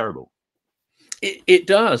seems terrible. It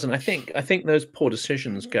does, and I think those poor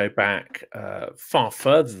decisions go back far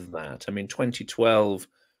further than that. I mean, 2012,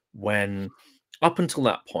 when up until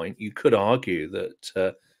that point, you could argue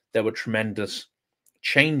that there were tremendous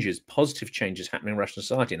changes, positive changes happening in Russian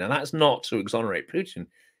society. Now, that's not to exonerate Putin.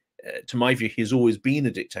 To my view, he's always been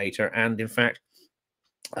a dictator, and in fact,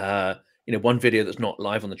 one video that's not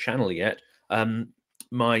live on the channel yet,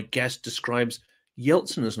 my guest describes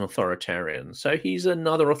Yeltsin as an authoritarian. So he's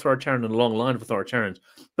another authoritarian in a long line of authoritarians.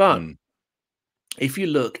 But if you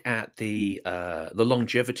look at the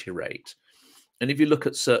longevity rate, and if you look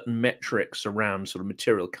at certain metrics around sort of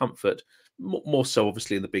material comfort, more so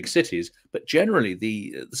obviously in the big cities, but generally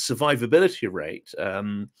the survivability rate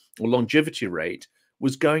or longevity rate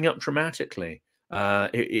was going up dramatically.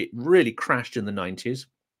 It really crashed in the 90s.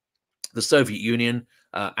 The Soviet Union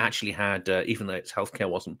actually had, even though its healthcare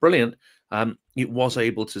wasn't brilliant, it was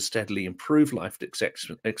able to steadily improve life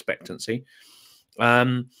expectancy.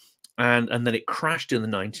 And then it crashed in the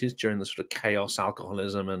 90s during the sort of chaos,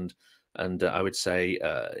 alcoholism, and I would say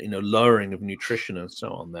lowering of nutrition and so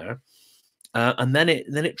on there. And then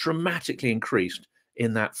it dramatically increased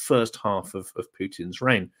in that first half of Putin's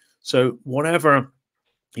reign. So whatever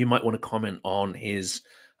you might want to comment on his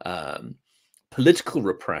political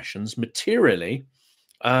repressions, materially,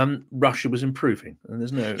 Russia was improving, and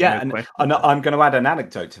there's no question. And I'm going to add an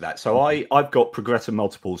anecdote to that. So I've got progressive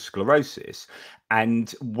multiple sclerosis,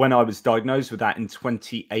 and when I was diagnosed with that in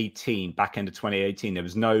 2018, back end of 2018, there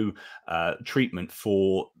was no treatment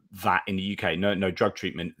for that in the UK. No drug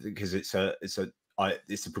treatment, because it's a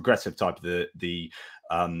progressive type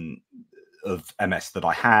of MS that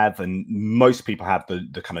I have, and most people have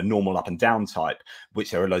the kind of normal up and down type, which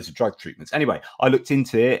there are loads of drug treatments. Anyway, I looked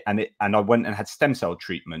into it, and I went and had stem cell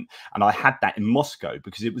treatment, and I had that in Moscow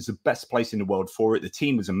because it was the best place in the world for it. The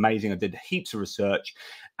team was amazing. I did heaps of research,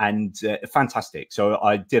 and fantastic. So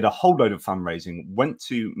I did a whole load of fundraising, went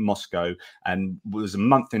to Moscow, and was a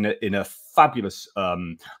month in a fabulous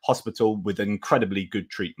hospital with incredibly good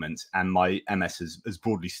treatment, and my MS has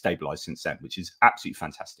broadly stabilized since then, which is absolutely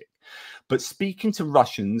fantastic. But speaking to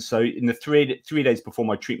Russians, so in the three days before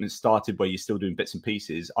my treatment started, where you're still doing bits and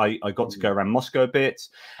pieces, I got to go around Moscow a bit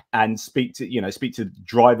and speak to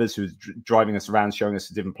drivers who were driving us around, showing us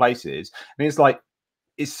the different places. And it's like,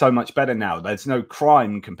 it's so much better now. There's no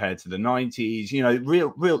crime compared to the 90s.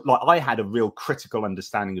 Real. Like, I had a real critical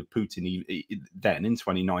understanding of Putin then in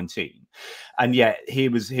 2019, and yet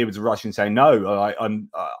here was a Russian saying, no,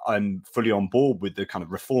 I'm fully on board with the kind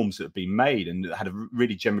of reforms that have been made, and had a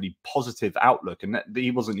really generally positive outlook, and that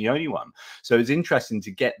he wasn't the only one. So it's interesting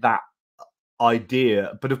to get that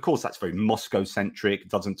idea, but of course that's very Moscow centric. It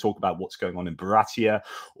doesn't talk about what's going on in Buryatia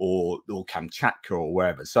or Kamchatka or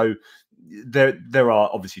wherever. So there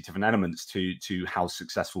are obviously different elements to how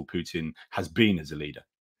successful Putin has been as a leader.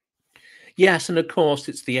 Yes, and of course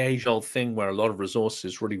it's the age-old thing where a lot of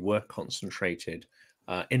resources really were concentrated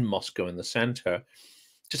in Moscow in the center.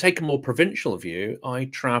 To take a more provincial view, I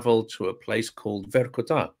traveled to a place called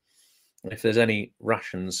Vorkuta. If there's any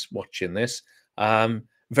Russians watching this,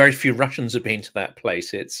 very few Russians have been to that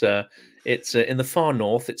place. It's in the far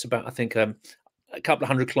north. It's about, I think, a couple of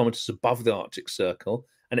 100 kilometers above the Arctic Circle.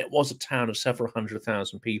 And it was a town of several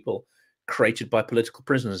 100,000 people created by political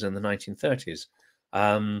prisoners in the 1930s.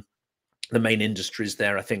 The main industries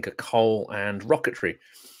there, I think, are coal and rocketry.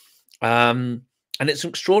 And it's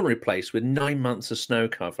an extraordinary place with 9 months of snow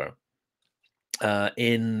cover.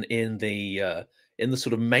 In the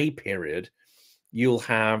sort of May period, you'll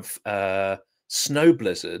have snow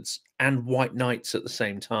blizzards and white nights at the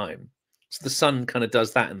same time. So the sun kind of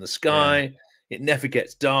does that in the sky. Yeah. It never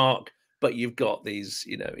gets dark. But you've got these,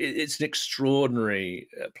 it's an extraordinary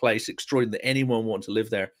place, extraordinary that anyone want to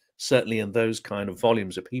live there, certainly in those kind of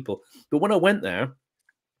volumes of people. But when I went there,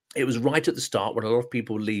 it was right at the start when a lot of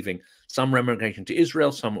people were leaving. Some were emigrating to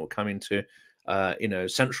Israel, some were coming to,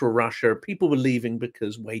 central Russia. People were leaving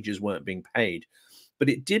because wages weren't being paid. But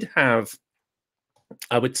it did have,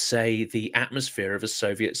 I would say, the atmosphere of a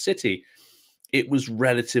Soviet city. It was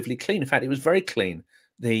relatively clean. In fact, it was very clean.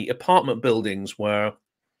 The apartment buildings were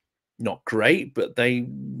not great, but they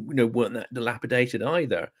weren't that dilapidated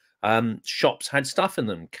either. Shops had stuff in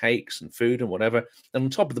them, cakes and food and whatever. And on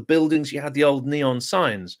top of the buildings, you had the old neon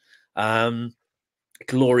signs,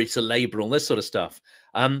 glory to labor, all this sort of stuff.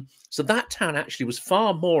 So that town actually was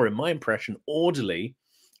far more, in my impression, orderly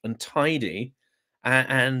and tidy,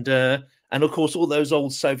 and of course all those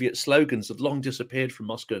old Soviet slogans had long disappeared from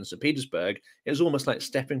Moscow and St. Petersburg. It was almost like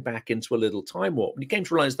stepping back into a little time warp. And you came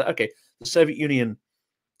to realize that, okay, the Soviet Union,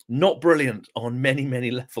 not brilliant on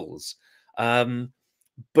many levels,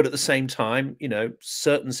 but at the same time, you know,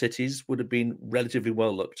 certain cities would have been relatively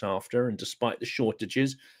well looked after, and despite the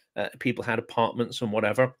shortages, people had apartments and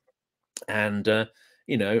whatever, and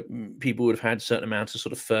you know, people would have had a certain amount of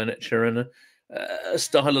sort of furniture and a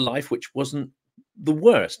style of life which wasn't the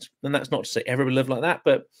worst. And that's not to say everybody lived like that,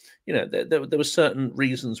 but you know, there were certain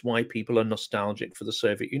reasons why people are nostalgic for the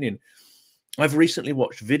Soviet Union. I've recently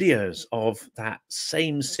watched videos of that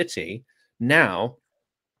same city. Now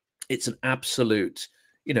it's an absolute,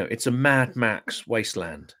 you know, it's a Mad Max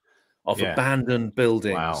wasteland of Yeah. abandoned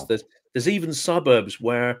buildings. Wow. There's even suburbs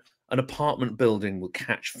where an apartment building will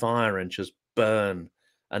catch fire and just burn,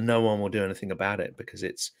 and no one will do anything about it because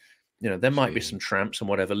it's, you know, there might be some Gee. tramps and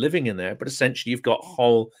whatever living in there, but essentially you've got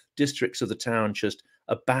whole districts of the town just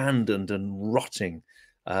abandoned and rotting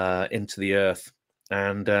into the earth.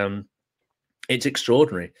 And it's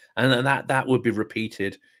extraordinary, and that would be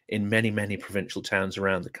repeated in many provincial towns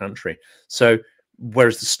around the country. So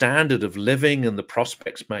whereas the standard of living and the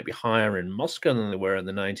prospects might be higher in Moscow than they were in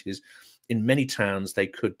the 90s, in many towns they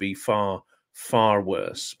could be far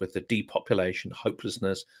worse, with the depopulation,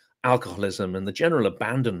 hopelessness, alcoholism, and the general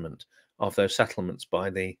abandonment of those settlements by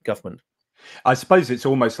the government. I suppose it's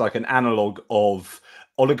almost like an analog of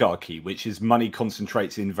oligarchy, which is money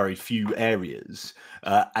concentrates in very few areas,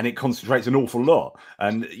 and it concentrates an awful lot.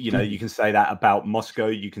 And you know, you can say that about Moscow,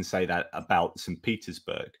 you can say that about St.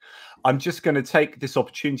 Petersburg. I'm just going to take this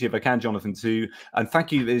opportunity, if I can, Jonathan, and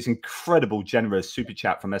thank you for this incredible, generous super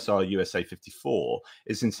chat from SRUSA 54.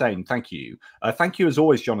 It's insane. Thank you. Thank you as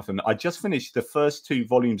always, Jonathan. I just finished the first 2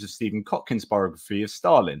 volumes of Stephen Kotkin's biography of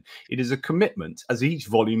Stalin. It is a commitment, as each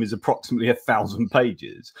volume is approximately 1,000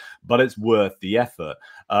 pages, but it's worth the effort.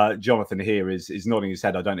 Jonathan here is nodding his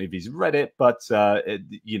head. I don't know if he's read it, but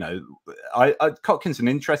you know, Kotkin's an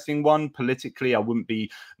interesting one. Politically, I wouldn't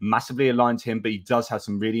be massively aligned to him, but he does have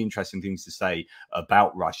some really interesting things to say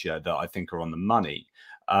about Russia that I think are on the money.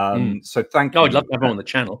 So thank you. I'd love to have him on the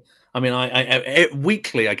channel. I mean, I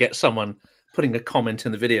weekly I get someone putting a comment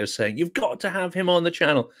in the video saying, "You've got to have him on the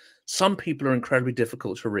channel." Some people are incredibly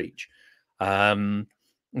difficult to reach. You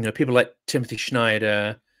know, people like Timothy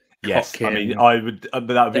Schneider. Yes, Kotkin, I mean, I would, but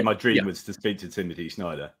that would be my dream, yeah, was to speak to Timothy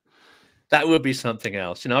Schneider. that would be something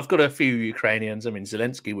else. You know, I've got a few Ukrainians. I mean,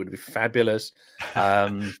 Zelensky would be fabulous. No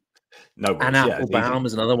Anne worries. Yeah, it's easy. Applebaum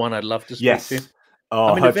is another one I'd love to speak to. Yes. I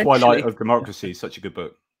Oh, mean, her Twilight eventually, of Democracy is such a good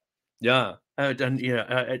book. yeah, and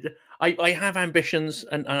yeah, I have ambitions,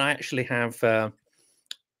 and I actually have a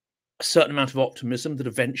certain amount of optimism that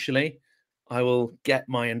eventually I will get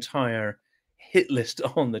my entire hit list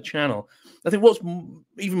on the channel. I think what's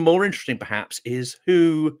even more interesting, perhaps, is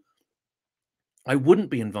who I wouldn't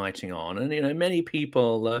be inviting on. And you know, many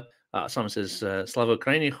people. Someone says, "Slava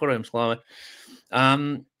Ukraini, Chorem Slava."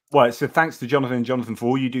 Well, so thanks to Jonathan for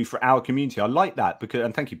all you do for our community. I like that, because,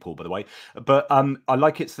 and thank you, Paul, by the way. But I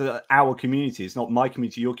like it's our community. It's not my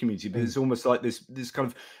community, your community, but it's almost like this kind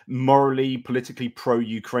of morally, politically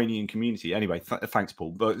pro-Ukrainian community. Anyway, thanks,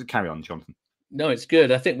 Paul. But carry on, Jonathan. No, it's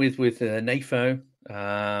good. I think with NAFO, if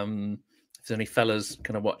there's any fellas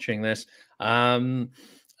kind of watching this, I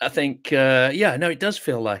think yeah, no, it does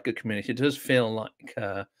feel like a community. It does feel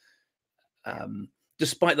like.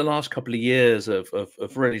 Despite the last couple of years of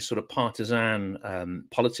really sort of partisan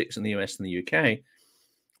politics in the US and the UK,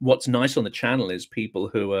 what's nice on the channel is people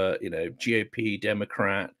who are, you know, GOP,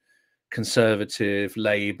 Democrat, Conservative,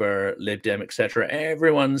 Labour, Lib Dem, etc.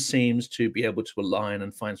 Everyone seems to be able to align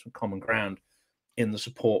and find some common ground in the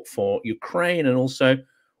support for Ukraine, and also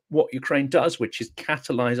what Ukraine does, which is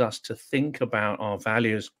catalyze us to think about our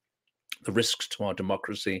values, the risks to our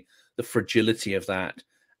democracy, the fragility of that,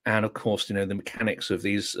 and of course, you know, the mechanics of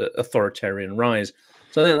these authoritarian rise.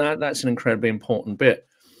 So I think that's an incredibly important bit.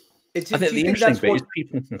 I think Do the you think interesting that's bit is what?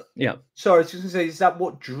 people, yeah. Sorry, I was just going to say, is that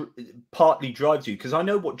what partly drives you? Because I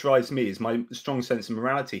know what drives me is my strong sense of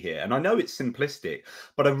morality here. And I know it's simplistic,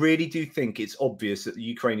 but I really do think it's obvious that the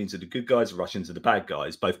Ukrainians are the good guys, the Russians are the bad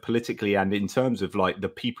guys, both politically and in terms of like the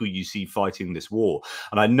people you see fighting this war.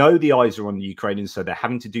 And I know the eyes are on the Ukrainians, so they're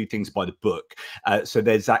having to do things by the book. So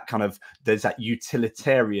there's that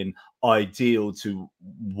utilitarian ideal to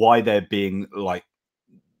why they're being like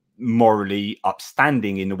morally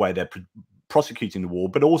upstanding in the way they're prosecuting the war,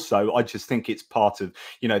 but also I just think it's part of,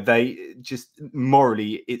 you know, they just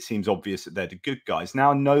morally, it seems obvious that they're the good guys.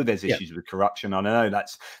 Now I know there's issues with corruption. I know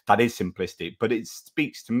that is simplistic, but it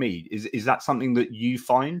speaks to me. Is that something that you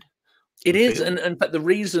find? It and is, feel. and but the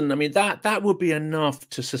reason, I mean, that would be enough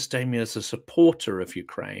to sustain me as a supporter of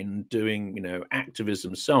Ukraine, doing, you know,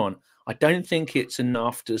 activism, so on. I don't think it's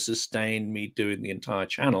enough to sustain me doing the entire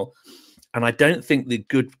channel, and I don't think the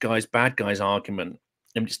good guys, bad guys argument.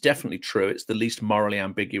 I mean, it's definitely true. It's the least morally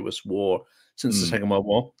ambiguous war since the Mm, Second World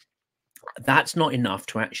War. That's not enough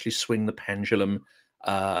to actually swing the pendulum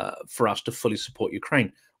for us to fully support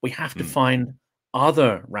Ukraine. We have to mm, find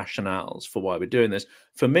other rationales for why we're doing this.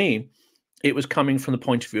 For me, it was coming from the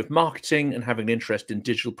point of view of marketing and having an interest in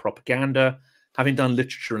digital propaganda, having done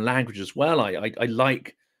literature and language as well. I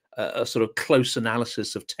like a sort of close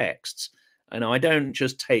analysis of texts. And I don't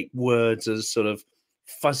just take words as sort of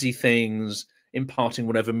fuzzy things imparting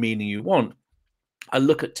whatever meaning you want. I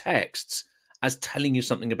look at texts as telling you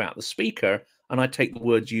something about the speaker, and I take the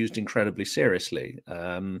words used incredibly seriously,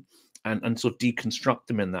 and sort of deconstruct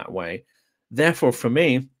them in that way. Therefore, for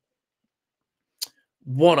me,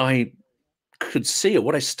 what I could see, or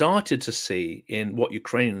what I started to see in what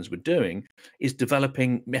Ukrainians were doing, is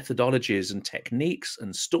developing methodologies and techniques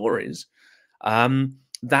and stories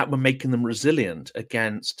that were making them resilient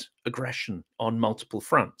against aggression on multiple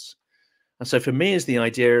fronts. And so for me is the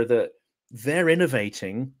idea that they're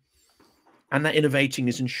innovating, and that innovating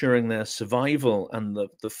is ensuring their survival and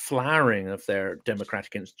the flowering of their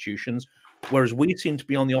democratic institutions, whereas we seem to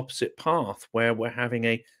be on the opposite path, where we're having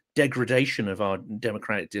a degradation of our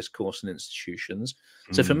democratic discourse and institutions.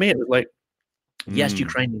 So for mm, me, it was like, yes, mm.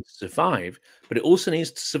 Ukraine needs to survive, but it also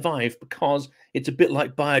needs to survive because it's a bit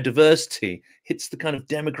like biodiversity. It's the kind of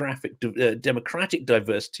democratic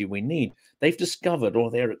diversity we need. They've discovered,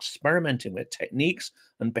 or they're experimenting with, techniques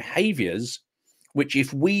and behaviors which,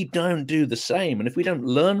 if we don't do the same and if we don't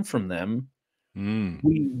learn from them, Mm.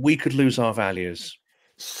 we could lose our values.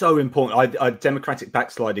 So important. Democratic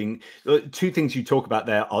backsliding. Two things you talk about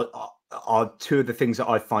there are two of the things that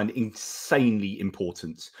I find insanely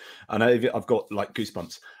important. And I've got like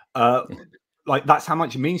goosebumps. Uh, like that's how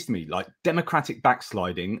much it means to me. Like democratic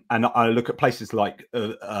backsliding, and I look at places like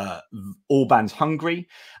Orban's Hungary,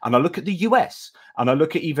 and I look at the US, and I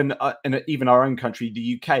look at even even our own country,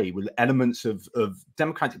 the UK, with elements of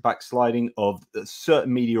democratic backsliding of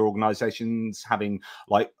certain media organisations having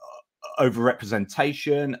like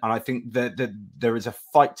overrepresentation, and I think that there is a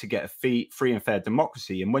fight to get a free and fair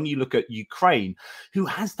democracy. And when you look at Ukraine, who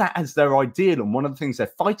has that as their ideal and one of the things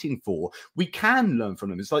they're fighting for, we can learn from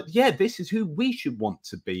them. It's like, yeah, this is who we should want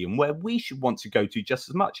to be and where we should want to go to just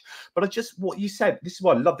as much. But I just, what you said, this is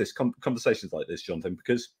why I love this conversations like this, Jonathan,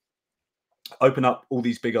 because open up all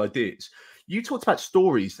these big ideas. You talked about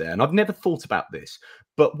stories there, and I've never thought about this.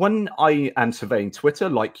 But when I am surveying Twitter,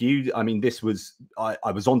 like you, I mean, this was,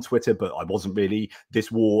 I was on Twitter, but I wasn't really.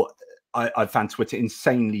 This war, I found Twitter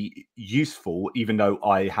insanely useful, even though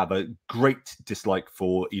I have a great dislike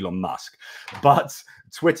for Elon Musk. But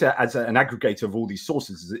Twitter, as an aggregator of all these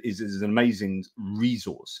sources, is an amazing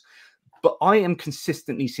resource. But I am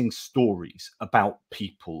consistently seeing stories about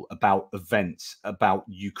people, about events, about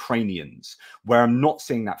Ukrainians, where I'm not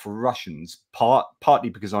seeing that for Russians,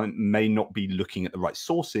 partly because I may not be looking at the right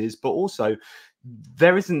sources, but also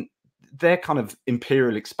there isn't their kind of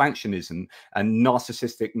imperial expansionism and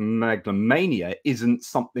narcissistic megalomania isn't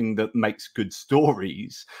something that makes good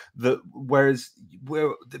stories. That whereas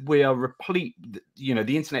we are replete, you know,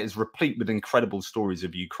 the internet is replete with incredible stories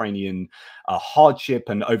of Ukrainian hardship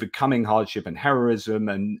and overcoming hardship and heroism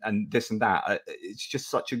and this and that. It's just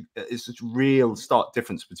such a real stark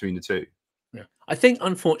difference between the two. Yeah. I think,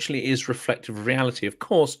 unfortunately, it is reflective of reality. Of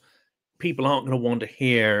course, people aren't going to want to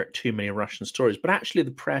hear too many Russian stories, but actually,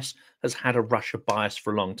 the press has had a Russia bias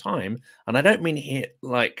for a long time. And I don't mean here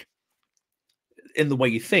like in the way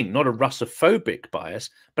you think, not a Russophobic bias,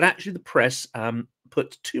 but actually the press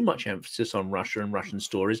put too much emphasis on Russia and Russian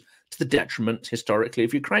stories to the detriment historically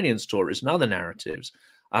of Ukrainian stories and other narratives.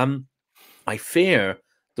 I fear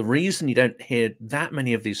the reason you don't hear that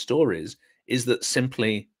many of these stories is that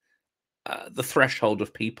simply the threshold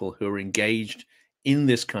of people who are engaged in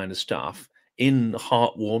this kind of stuff, in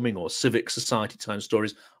heartwarming or civic society time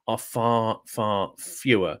stories, are far, far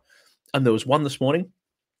fewer. And there was one this morning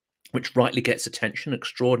which rightly gets attention,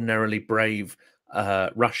 extraordinarily brave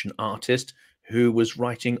Russian artist who was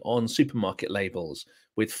writing on supermarket labels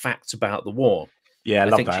with facts about the war. Yeah, I I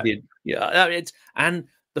love think she that. did. Yeah, it's and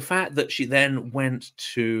the fact that she then went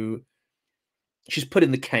to, she's put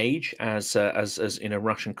in the cage as in a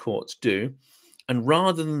Russian courts do, and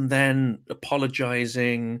rather than then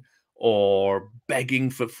apologizing or begging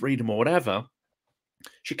for freedom or whatever,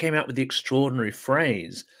 she came out with the extraordinary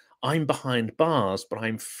phrase, "I'm behind bars, but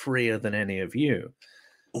I'm freer than any of you."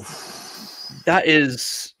 Oof. That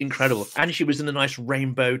is incredible. And she was in a nice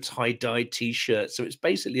rainbow tie-dye T-shirt. So it's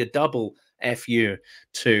basically a double FU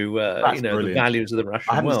to, That's the brilliant. values of the I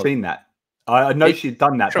Russian hadn't world. seen that. I know It's she'd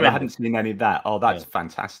done that, but I hadn't tremendous. seen any of that. Oh, Yeah. that's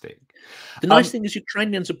fantastic. The nice thing is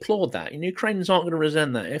Ukrainians applaud that, and Ukrainians aren't going to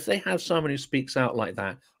resent that. If they have someone who speaks out like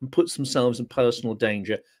that and puts themselves in personal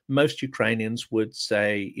danger, most Ukrainians would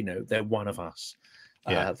say, they're one of us.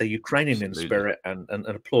 Yeah, They're Ukrainian in absolutely. spirit and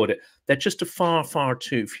applaud it. They're just a far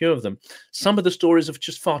too few of them. Some of the stories are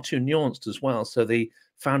just far too nuanced as well. So the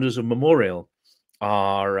founders of Memorial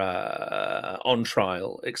are on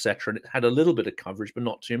trial, etc. And it had a little bit of coverage, but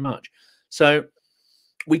not too much. So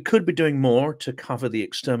we could be doing more to cover the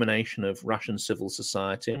extermination of Russian civil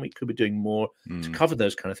society, and we could be doing more to cover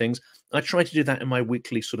those kind of things. I try to do that in my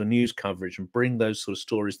weekly sort of news coverage and bring those sort of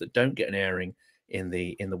stories that don't get an airing in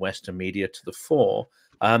the Western media to the fore.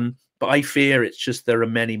 But I fear it's just there are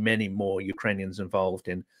many more Ukrainians involved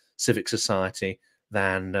in civic society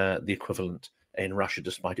than the equivalent in Russia,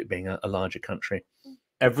 despite it being a larger country.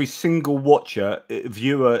 Every single watcher,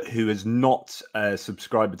 viewer who is not a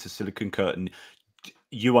subscriber to Silicon Curtain,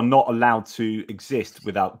 you are not allowed to exist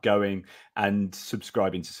without going and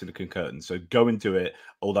subscribing to Silicon Curtain. So go and do it,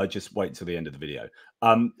 although just wait until the end of the video.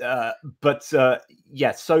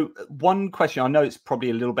 Yeah, so one question, I know it's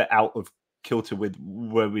probably a little bit out of kilter with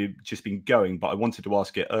where we've just been going, but I wanted to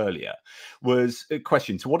ask it earlier, was a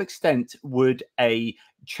question: to what extent would a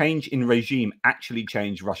change in regime actually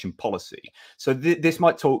change Russian policy? So this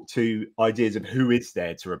might talk to ideas of who is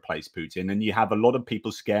there to replace Putin, and you have a lot of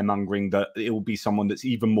people scaremongering that it will be someone that's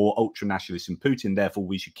even more ultra nationalist than Putin, therefore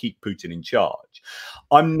we should keep Putin in charge.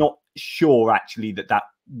 I'm not sure actually that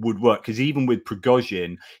would work, because even with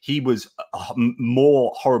Prigozhin, he was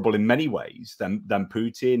more horrible in many ways than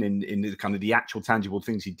Putin in the kind of the actual tangible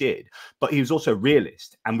things he did, but he was also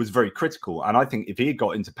realist and was very critical. And I think if he had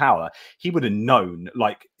got into power, he would have known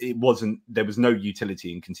like there was no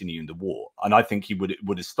utility in continuing the war, and I think he would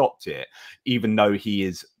have stopped it, even though he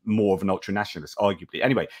is more of an ultra nationalist, arguably.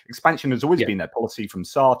 Anyway, expansion has always been their policy from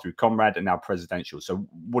Tsar through Comrade and now presidential. So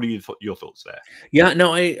what are your thoughts there? Yeah,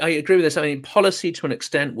 no, I agree with this. I mean, policy to an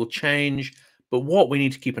extent will change, but what we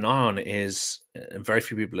need to keep an eye on is, and very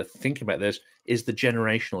few people are thinking about this, is the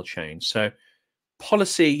generational change. So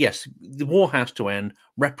policy, yes, the war has to end,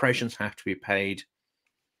 reparations have to be paid.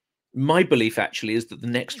 My belief actually is that the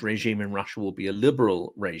next regime in Russia will be a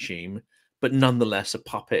liberal regime, but nonetheless a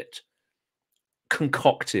puppet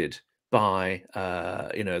concocted by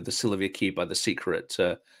the Siloviki, by the secret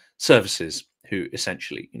services, who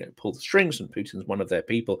essentially pull the strings, and Putin's one of their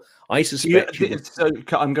people. I suspect So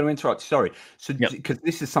I'm going to interrupt. Sorry. So because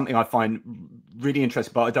this is something I find really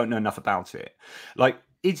interesting, but I don't know enough about it. Like,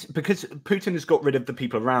 it's because Putin has got rid of the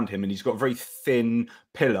people around him, and he's got a very thin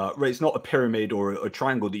pillar. It's not a pyramid or a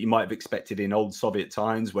triangle that you might have expected in old Soviet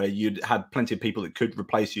times, where you'd had plenty of people that could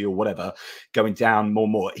replace you or whatever, going down more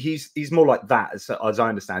and more. He's more like that, as I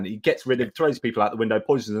understand it. He gets rid of, throws people out the window,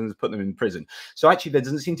 poisons them, and puts them in prison. So actually, there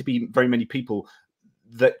doesn't seem to be very many people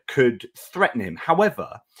that could threaten him.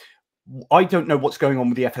 However, I don't know what's going on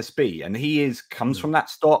with the FSB, and he comes from that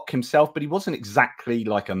stock himself, but he wasn't exactly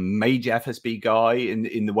like a major FSB guy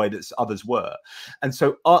in the way that others were. And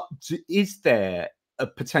so, is there a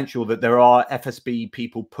potential that there are FSB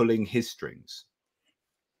people pulling his strings?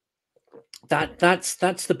 That's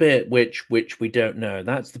the bit which we don't know.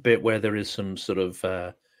 That's the bit where there is some sort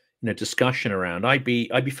of discussion around. I'd be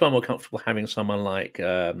far more comfortable having someone like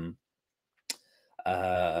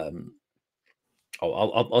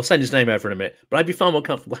I'll send his name over in a minute, but I'd be far more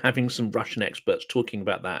comfortable having some Russian experts talking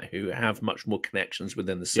about that who have much more connections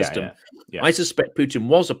within the system. Yeah. I suspect Putin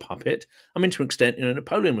was a puppet. I mean, to an extent,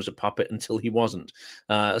 Napoleon was a puppet until he wasn't.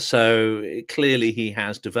 So clearly he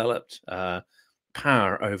has developed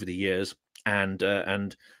power over the years, and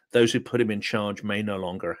those who put him in charge may no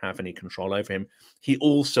longer have any control over him.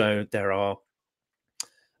 There are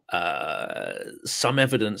some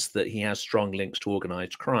evidence that he has strong links to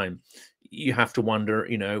organized crime. You have to wonder,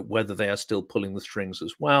 whether they are still pulling the strings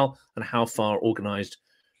as well, and how far organized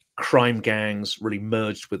crime gangs really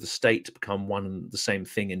merged with the state to become one and the same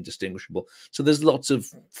thing, indistinguishable. So there's lots of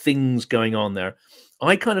things going on there.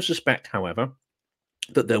 I kind of suspect, however,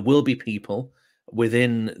 that there will be people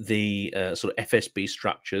within the sort of FSB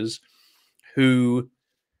structures who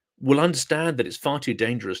will understand that it's far too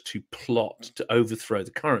dangerous to plot to overthrow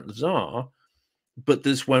the current czar, but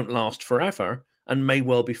this won't last forever, and may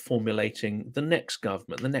well be formulating the next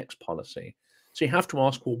government, the next policy. So you have to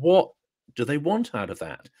ask, well, what do they want out of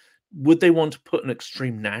that? Would they want to put an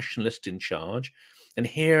extreme nationalist in charge? And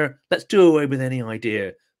here, let's do away with any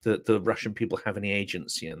idea that the Russian people have any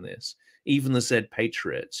agency in this. even the Z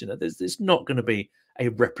Patriots. There's not going to be a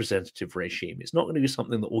representative regime. It's not going to be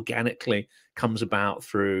something that organically comes about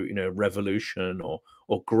through revolution or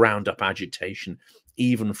ground up agitation,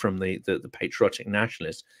 even from the patriotic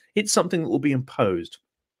nationalists. It's something that will be imposed,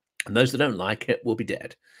 and those that don't like it will be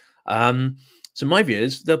dead. So my view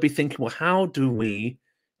is they'll be thinking, well, how do we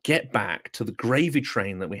get back to the gravy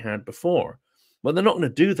train that we had before? Well, they're not going to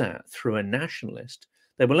do that through a nationalist.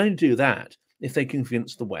 They will only do that if they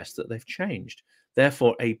convince the West that they've changed.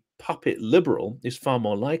 Therefore, a puppet liberal is far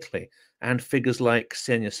more likely, and figures like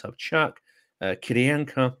Ksenia Sobchak,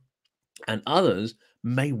 Kirienko, and others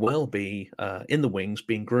may well be in the wings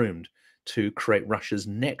being groomed to create Russia's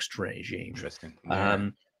next regime. Interesting. Yeah.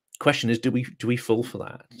 Question is, do we fall for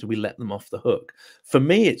that? Do we let them off the hook? For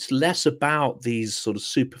me, it's less about these sort of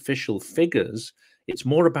superficial figures. It's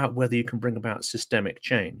more about whether you can bring about systemic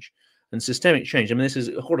change. And systemic change, I mean,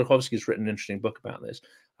 Khodorkovsky's written an interesting book about this,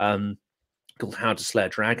 called How to Slay a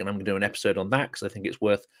Dragon. I'm going to do an episode on that because I think it's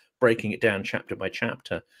worth breaking it down chapter by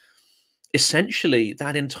chapter. Essentially,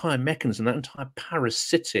 that entire mechanism, that entire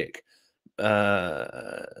parasitic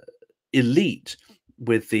elite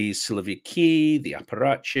with the Siloviki, the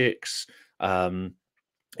apparatchiks, the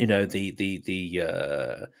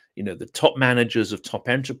top managers of top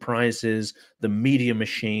enterprises, the media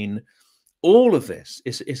machine, all of this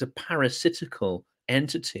is a parasitical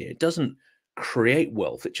entity. It doesn't create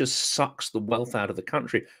wealth. It just sucks the wealth out of the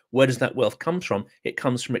country. Where does that wealth come from? It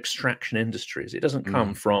comes from extraction industries. It doesn't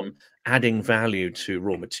come from adding value to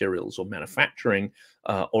raw materials or manufacturing,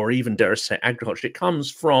 or even, dare I say, agriculture. It comes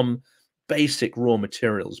from basic raw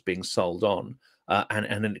materials being sold on, and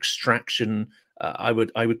an extraction. I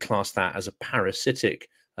would class that as a parasitic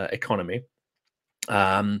economy.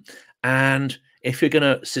 And if you're going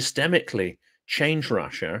to systemically change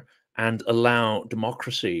Russia and allow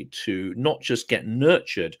democracy to not just get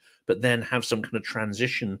nurtured, but then have some kind of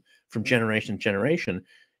transition from generation to generation,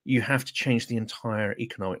 you have to change the entire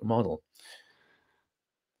economic model.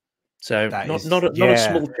 So not a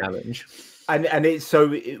small challenge. And it's so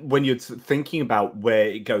when you're thinking about where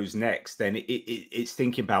it goes next, then it's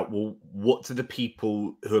thinking about, well, what do the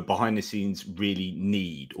people who are behind the scenes really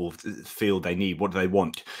need or feel they need? What do they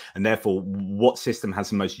want? And therefore, what system has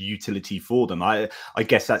the most utility for them? I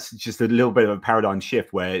guess that's just a little bit of a paradigm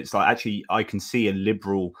shift where it's like, actually, I can see a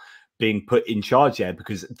liberal being put in charge there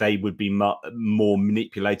because they would be more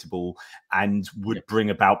manipulatable and would bring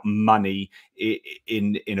about money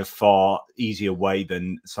in a far easier way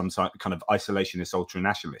than some kind of isolationist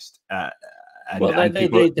ultra-nationalist.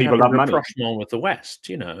 People love money. Rapprochement with the West,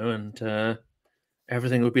 and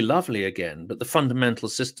everything would be lovely again. But the fundamental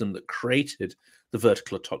system that created the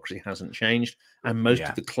vertical autocracy hasn't changed, and most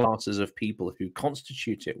of the classes of people who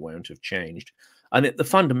constitute it won't have changed. And the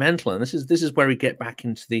fundamental, and this is where we get back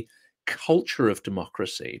into the culture of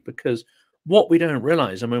democracy, because what we don't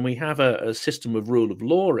realize, I mean, we have a system of rule of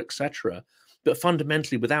law, etc., but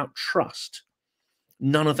fundamentally without trust,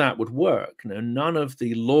 none of that would work. None of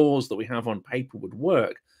the laws that we have on paper would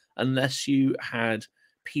work unless you had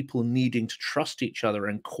people needing to trust each other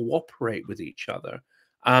and cooperate with each other.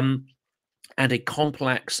 And a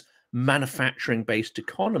complex manufacturing-based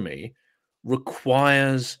economy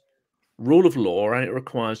requires rule of law, and it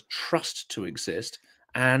requires trust to exist,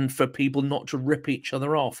 and for people not to rip each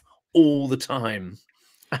other off all the time.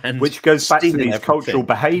 And which goes back to these cultural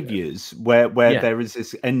behaviors where there is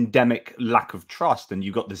this endemic lack of trust, and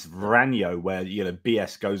you've got this Varanyo where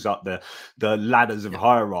BS goes up the ladders of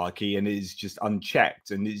hierarchy and is just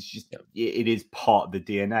unchecked, and it's just it is part of the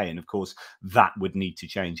DNA. And of course that would need to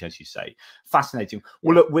change, as you say. Fascinating.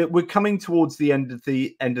 Well, look, we're coming towards the end of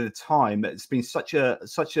the time. It's been such a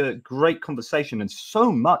great conversation, and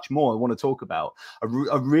so much more I want to talk about. I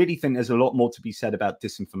really think there's a lot more to be said about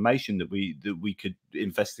disinformation that we could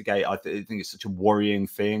investigate. I think it's such a worrying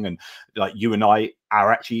thing, and like you and I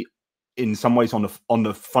are actually in some ways on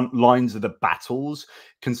the front lines of the battles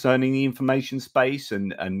concerning the information space,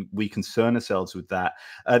 and we concern ourselves with that.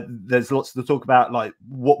 There's lots to talk about, like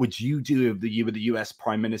what would you do if you were the US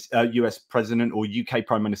Prime Minister, US President, or UK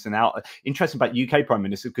Prime Minister now? Interesting about UK Prime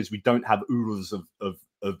Minister because we don't have oodles of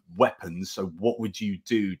weapons. So what would you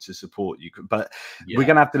do to support Ukraine? But we're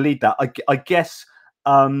going to have to lead that. I guess.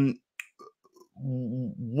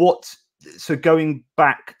 So going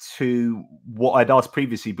back to what I'd asked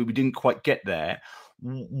previously, but we didn't quite get there,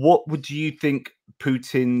 what would you think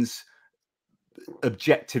Putin's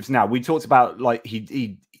objectives now? We talked about like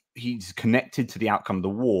he's connected to the outcome of the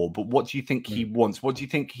war, but what do you think he wants? What do you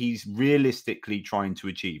think he's realistically trying to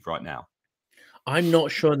achieve right now? I'm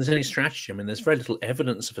not sure there's any strategy. I mean, there's very little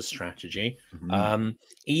evidence of a strategy. Mhm.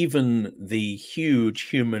 Even the huge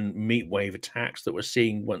human meat wave attacks that we're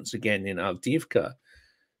seeing once again in Avdiivka,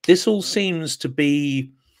 this all seems to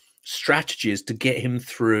be strategies to get him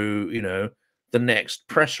through, the next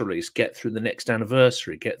press release, get through the next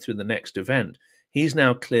anniversary, get through the next event. He's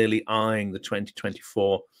now clearly eyeing the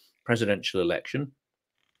 2024 presidential election.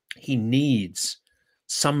 He needs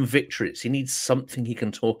some victories. He needs something he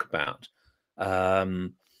can talk about.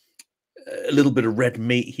 Um, a little bit of red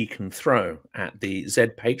meat he can throw at the Z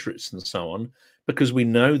Patriots and so on, because we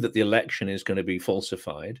know that the election is going to be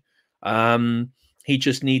falsified. He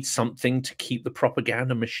just needs something to keep the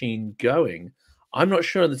propaganda machine going. I'm not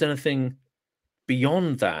sure there's anything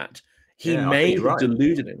beyond that. He Yeah, I think may you're have right.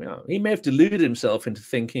 deluded him. He may have deluded himself into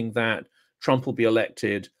thinking that Trump will be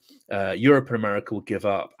elected, Europe and America will give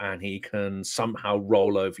up, and he can somehow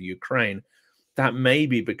roll over Ukraine. That may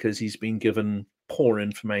be because he's been given poor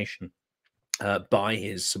information by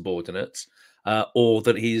his subordinates, or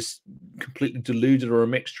that he's completely deluded, or a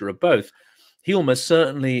mixture of both. He almost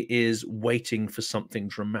certainly is waiting for something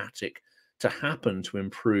dramatic to happen to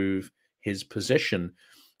improve his position.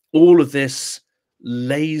 All of this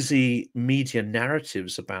lazy media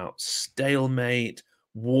narratives about stalemate,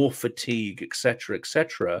 war fatigue, etc.,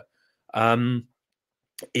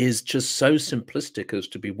 is just so simplistic as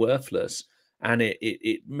to be worthless. And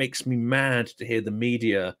it makes me mad to hear the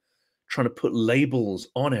media trying to put labels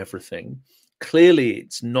on everything. Clearly,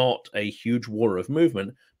 it's not a huge war of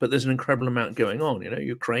movement, but there's an incredible amount going on.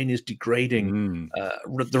 Ukraine is degrading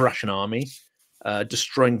Mm. the Russian army,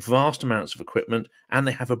 destroying vast amounts of equipment, and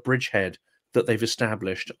they have a bridgehead that they've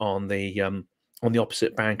established on the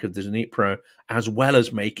opposite bank of the Dnipro, as well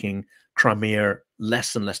as making Crimea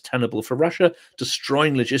less and less tenable for Russia,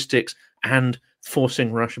 destroying logistics and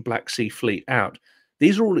forcing Russia Black Sea Fleet out.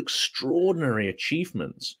 These are all extraordinary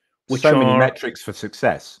achievements, which So many are metrics for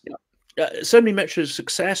success. so many measures of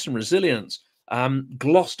success and resilience,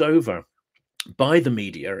 glossed over by the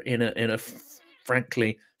media in a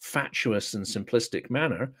frankly fatuous and simplistic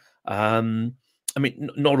manner. I mean,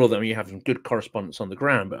 not all of them. You have some good correspondence on the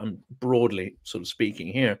ground, but I'm broadly sort of speaking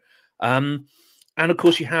here. And of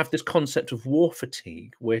course, you have this concept of war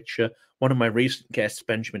fatigue, which one of my recent guests,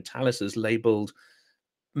 Benjamin Tallis, has labeled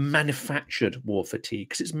manufactured war fatigue,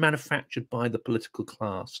 because it's manufactured by the political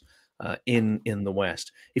class in the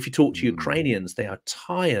West. If you talk to Mm. Ukrainians, they are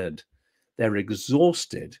tired, they're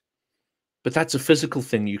exhausted, but that's a physical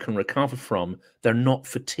thing you can recover from. They're not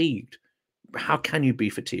fatigued. How can you be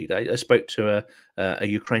fatigued? I spoke to a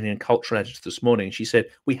Ukrainian cultural editor this morning. She said,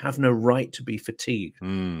 we have no right to be fatigued,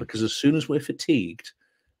 Mm. because as soon as we're fatigued,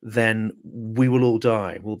 then we will all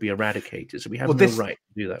die. We'll be eradicated. So we have Well, no this right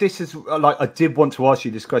to do that. this is like, I did want to ask you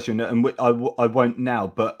this question, and I won't now,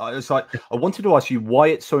 but it's like I wanted to ask you why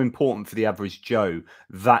it's so important for the average Joe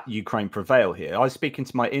that Ukraine prevail here. I was speaking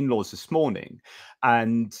to my in-laws this morning,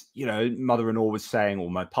 and mother-in-law was saying, or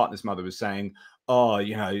my partner's mother was saying, "Oh,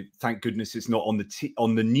 thank goodness it's not on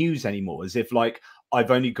the news anymore." As if like I've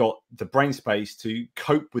only got the brain space to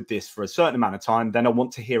cope with this for a certain amount of time, then I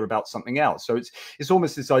want to hear about something else. So it's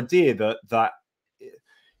almost this idea that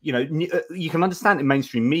you can understand in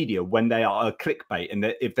mainstream media when they are a clickbait, and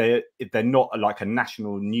that if they're not like a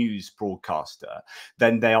national news broadcaster,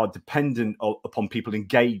 then they are dependent upon people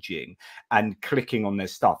engaging and clicking on their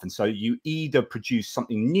stuff. And so you either produce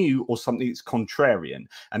something new or something that's contrarian,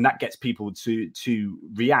 and that gets people to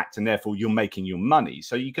react, and therefore you're making your money.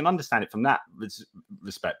 So you can understand it from that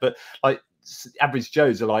respect. But like average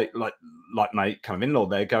Joes are like my kind of in-law,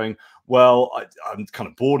 they're going, well, I'm kind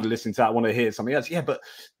of bored of listening to that. I want to hear something else. Yeah, but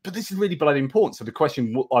this is really bloody important. So the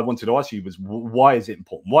question I wanted to ask you was, why is it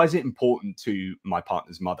important? Why is it important to my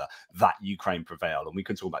partner's mother that Ukraine prevail? And we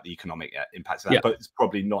can talk about the economic impacts of that, Yeah. but it's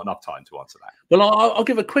probably not enough time to answer that. Well, I'll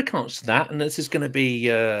give a quick answer to that, and this is going to be,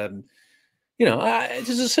 this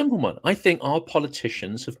is a simple one. I think our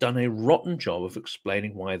politicians have done a rotten job of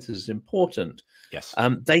explaining why this is important. Yes.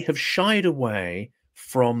 They have shied away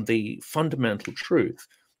from the fundamental truth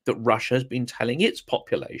that Russia has been telling its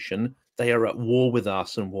population they are at war with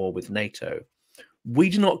us and war with NATO. We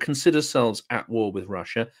do not consider ourselves at war with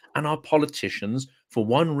Russia, and our politicians, for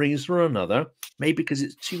one reason or another, maybe because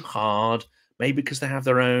it's too hard, maybe because they have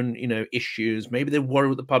their own, issues, maybe they worry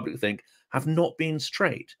what the public think, have not been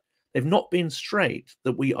straight. They've not been straight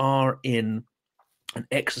that we are in an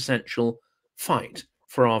existential fight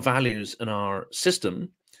for our values and our system.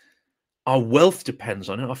 Our wealth depends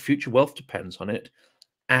on it, our future wealth depends on it,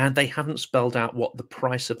 and they haven't spelled out what the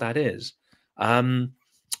price of that is. And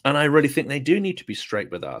I really think they do need to be straight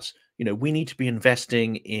with us. We need to be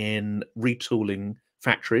investing in retooling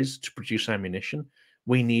factories to produce ammunition.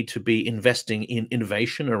 We need to be investing in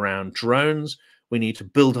innovation around drones. We need to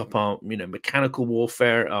build up our, mechanical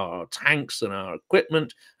warfare, our tanks and our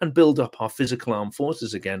equipment, and build up our physical armed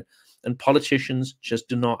forces again. And politicians just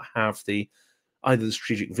do not have either the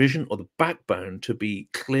strategic vision or the backbone to be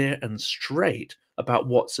clear and straight about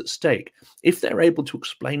what's at stake. If they're able to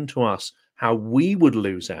explain to us how we would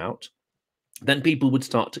lose out, then people would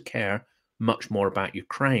start to care much more about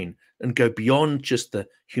Ukraine and go beyond just the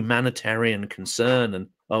humanitarian concern and,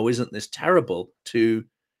 oh, isn't this terrible, to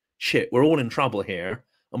shit, we're all in trouble here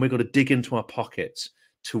and we've got to dig into our pockets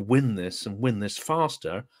to win this and win this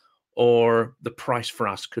faster, or the price for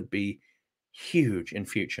us could be huge in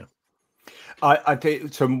future. I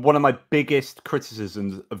think so. One of my biggest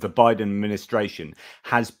criticisms of the Biden administration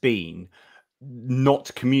has been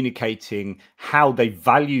not communicating how they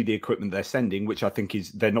value the equipment they're sending, which I think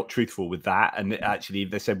is they're not truthful with that. And actually,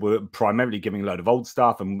 they said we're primarily giving a load of old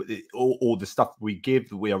stuff, and all the stuff we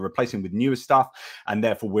give, we are replacing with newer stuff, and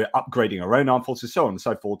therefore we're upgrading our own armed forces, so on and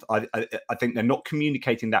so forth. I think they're not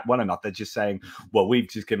communicating that well enough. They're just saying, well, we've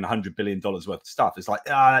just given $100 billion worth of stuff. It's like,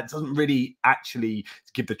 that doesn't really actually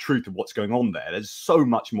give the truth of what's going on there. There's so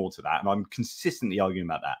much more to that, and I'm consistently arguing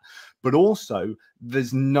about that. But also,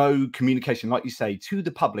 there's no communication, like you say, to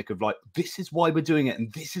the public of like, this is why we're doing it,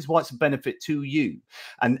 and this is why it's a benefit to you,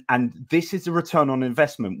 and this is the return on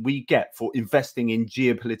investment we get for investing in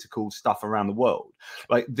geopolitical stuff around the world.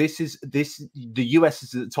 Like the US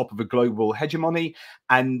is at the top of a global hegemony,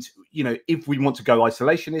 and if we want to go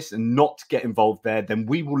isolationist and not get involved there, then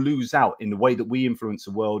we will lose out in the way that we influence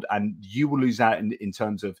the world, and you will lose out in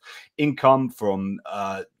terms of income from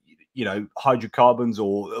hydrocarbons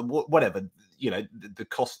or whatever, the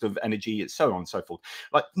cost of energy, and so on and so forth.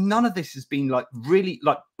 Like, none of this has been like really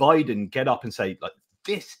like Biden get up and say like,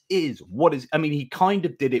 this is what is. I mean, he kind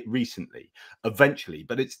of did it recently, eventually,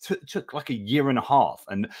 but it took like a year and a half,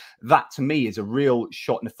 and that to me is a real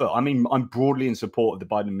shot in the foot. I mean, I'm broadly in support of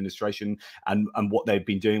the Biden administration and what they've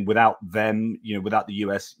been doing. Without them, without the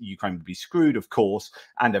US, Ukraine would be screwed, of course,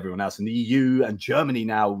 and everyone else in the EU and Germany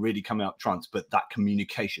now really coming up trumps. But that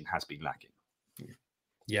communication has been lacking.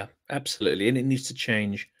 Yeah, absolutely, and it needs to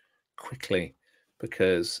change quickly,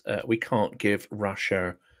 because we can't give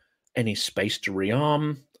Russia any space to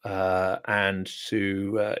rearm, and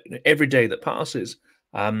to every day that passes,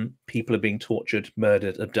 people are being tortured,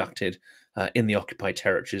 murdered, abducted in the occupied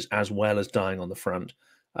territories, as well as dying on the front.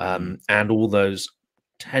 And all those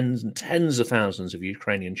tens and tens of thousands of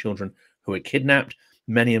Ukrainian children who are kidnapped,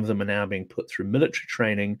 many of them are now being put through military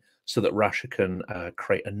training so that Russia can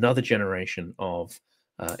create another generation of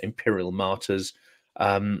imperial martyrs.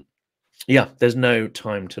 Yeah, there's no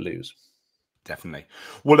time to lose. Definitely.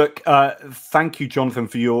 Well, look, thank you, Jonathan,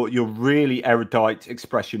 for your really erudite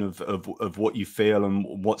expression of what you feel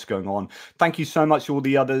and what's going on. Thank you so much to all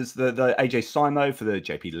the others, the AJ Simo for the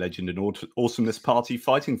JP Legend and Awesomeness Party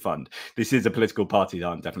Fighting Fund. This is a political party that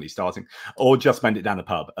I'm definitely starting, or just spend it down the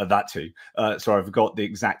pub. That too. Sorry, I forgot the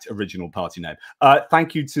exact original party name.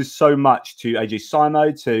 Thank you so much to AJ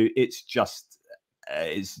Simo, to It's Just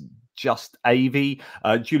Avi,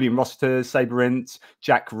 Julian Rossiter, Saberint,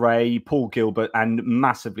 Jack Ray, Paul Gilbert, and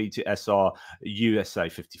massively to SR USA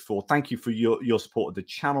 54. Thank you for your support of the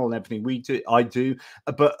channel and everything I do.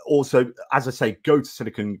 But also, as I say, go to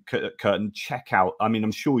Silicon Curtain, check out. I mean,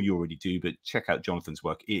 I'm sure you already do, but check out Jonathan's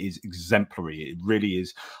work. It is exemplary. It really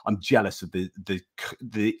is. I'm jealous of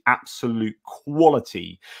the absolute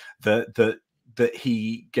quality that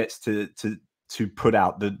he gets to put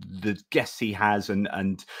out, the guests he has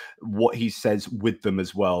and what he says with them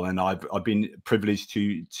as well. And I've been privileged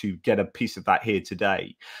to get a piece of that here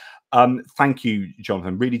today. Thank you,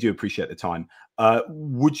 Jonathan. Really do appreciate the time.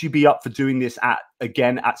 Would you be up for doing this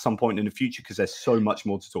again at some point in the future? Because there's so much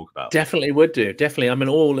more to talk about. Definitely would do. Definitely. I mean,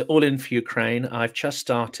 all in for Ukraine. I've just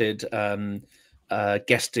started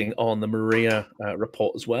guesting on the Maria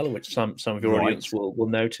report as well, which some of your audience will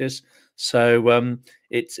notice. So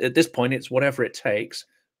it's at this point, it's whatever it takes.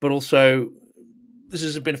 But also, this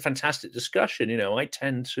has been a fantastic discussion. I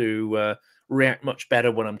tend to react much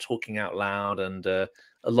better when I'm talking out loud, and a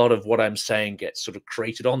lot of what I'm saying gets sort of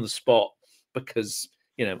created on the spot, because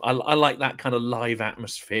I like that kind of live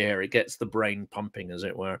atmosphere. It gets the brain pumping, as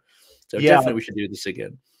it were. So yeah, definitely we should do this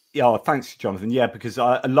again. Yeah, oh, thanks, Jonathan. Yeah, because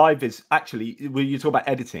live is actually, when you talk about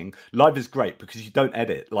editing, live is great because you don't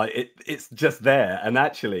edit. Like it's just there, and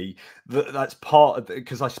actually, that's part of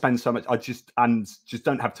because I spend so much. I just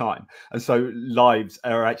don't have time, and so lives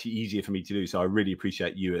are actually easier for me to do. So I really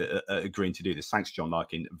appreciate you agreeing to do this. Thanks, John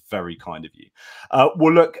Larkin. Very kind of you.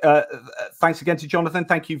 Well, look, thanks again to Jonathan.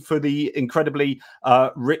 Thank you for the incredibly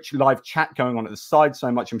rich live chat going on at the side.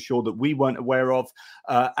 So much I'm sure that we weren't aware of.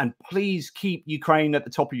 And please keep Ukraine at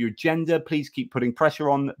the top of your agenda. Please keep putting pressure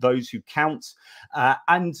on those who count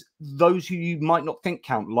and those who you might not think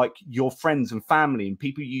count, like your friends and family and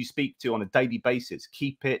people you speak to on a daily basis.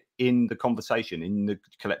 Keep it in the conversation, in the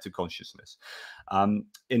collective consciousness. In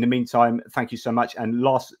the meantime, thank you so much. And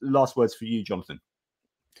last words for you, Jonathan.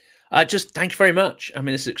 Just thank you very much. I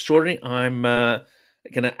mean, this is extraordinary. I'm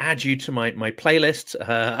going to add you to my playlist.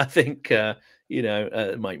 I think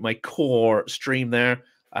my core stream there.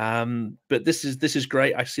 But this is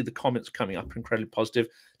great. I see the comments coming up incredibly positive.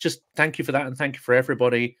 Just thank you for that, and thank you for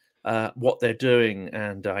everybody what they're doing.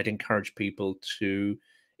 And I'd encourage people to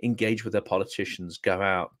engage with their politicians, go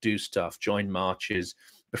out, do stuff, join marches,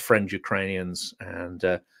 befriend Ukrainians,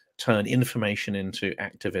 and turn information into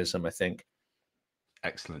activism, I think.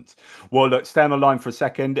 Excellent. Well, look, stay on the line for a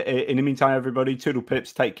second. In the meantime, everybody, toodle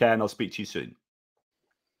pips, take care, and I'll speak to you soon.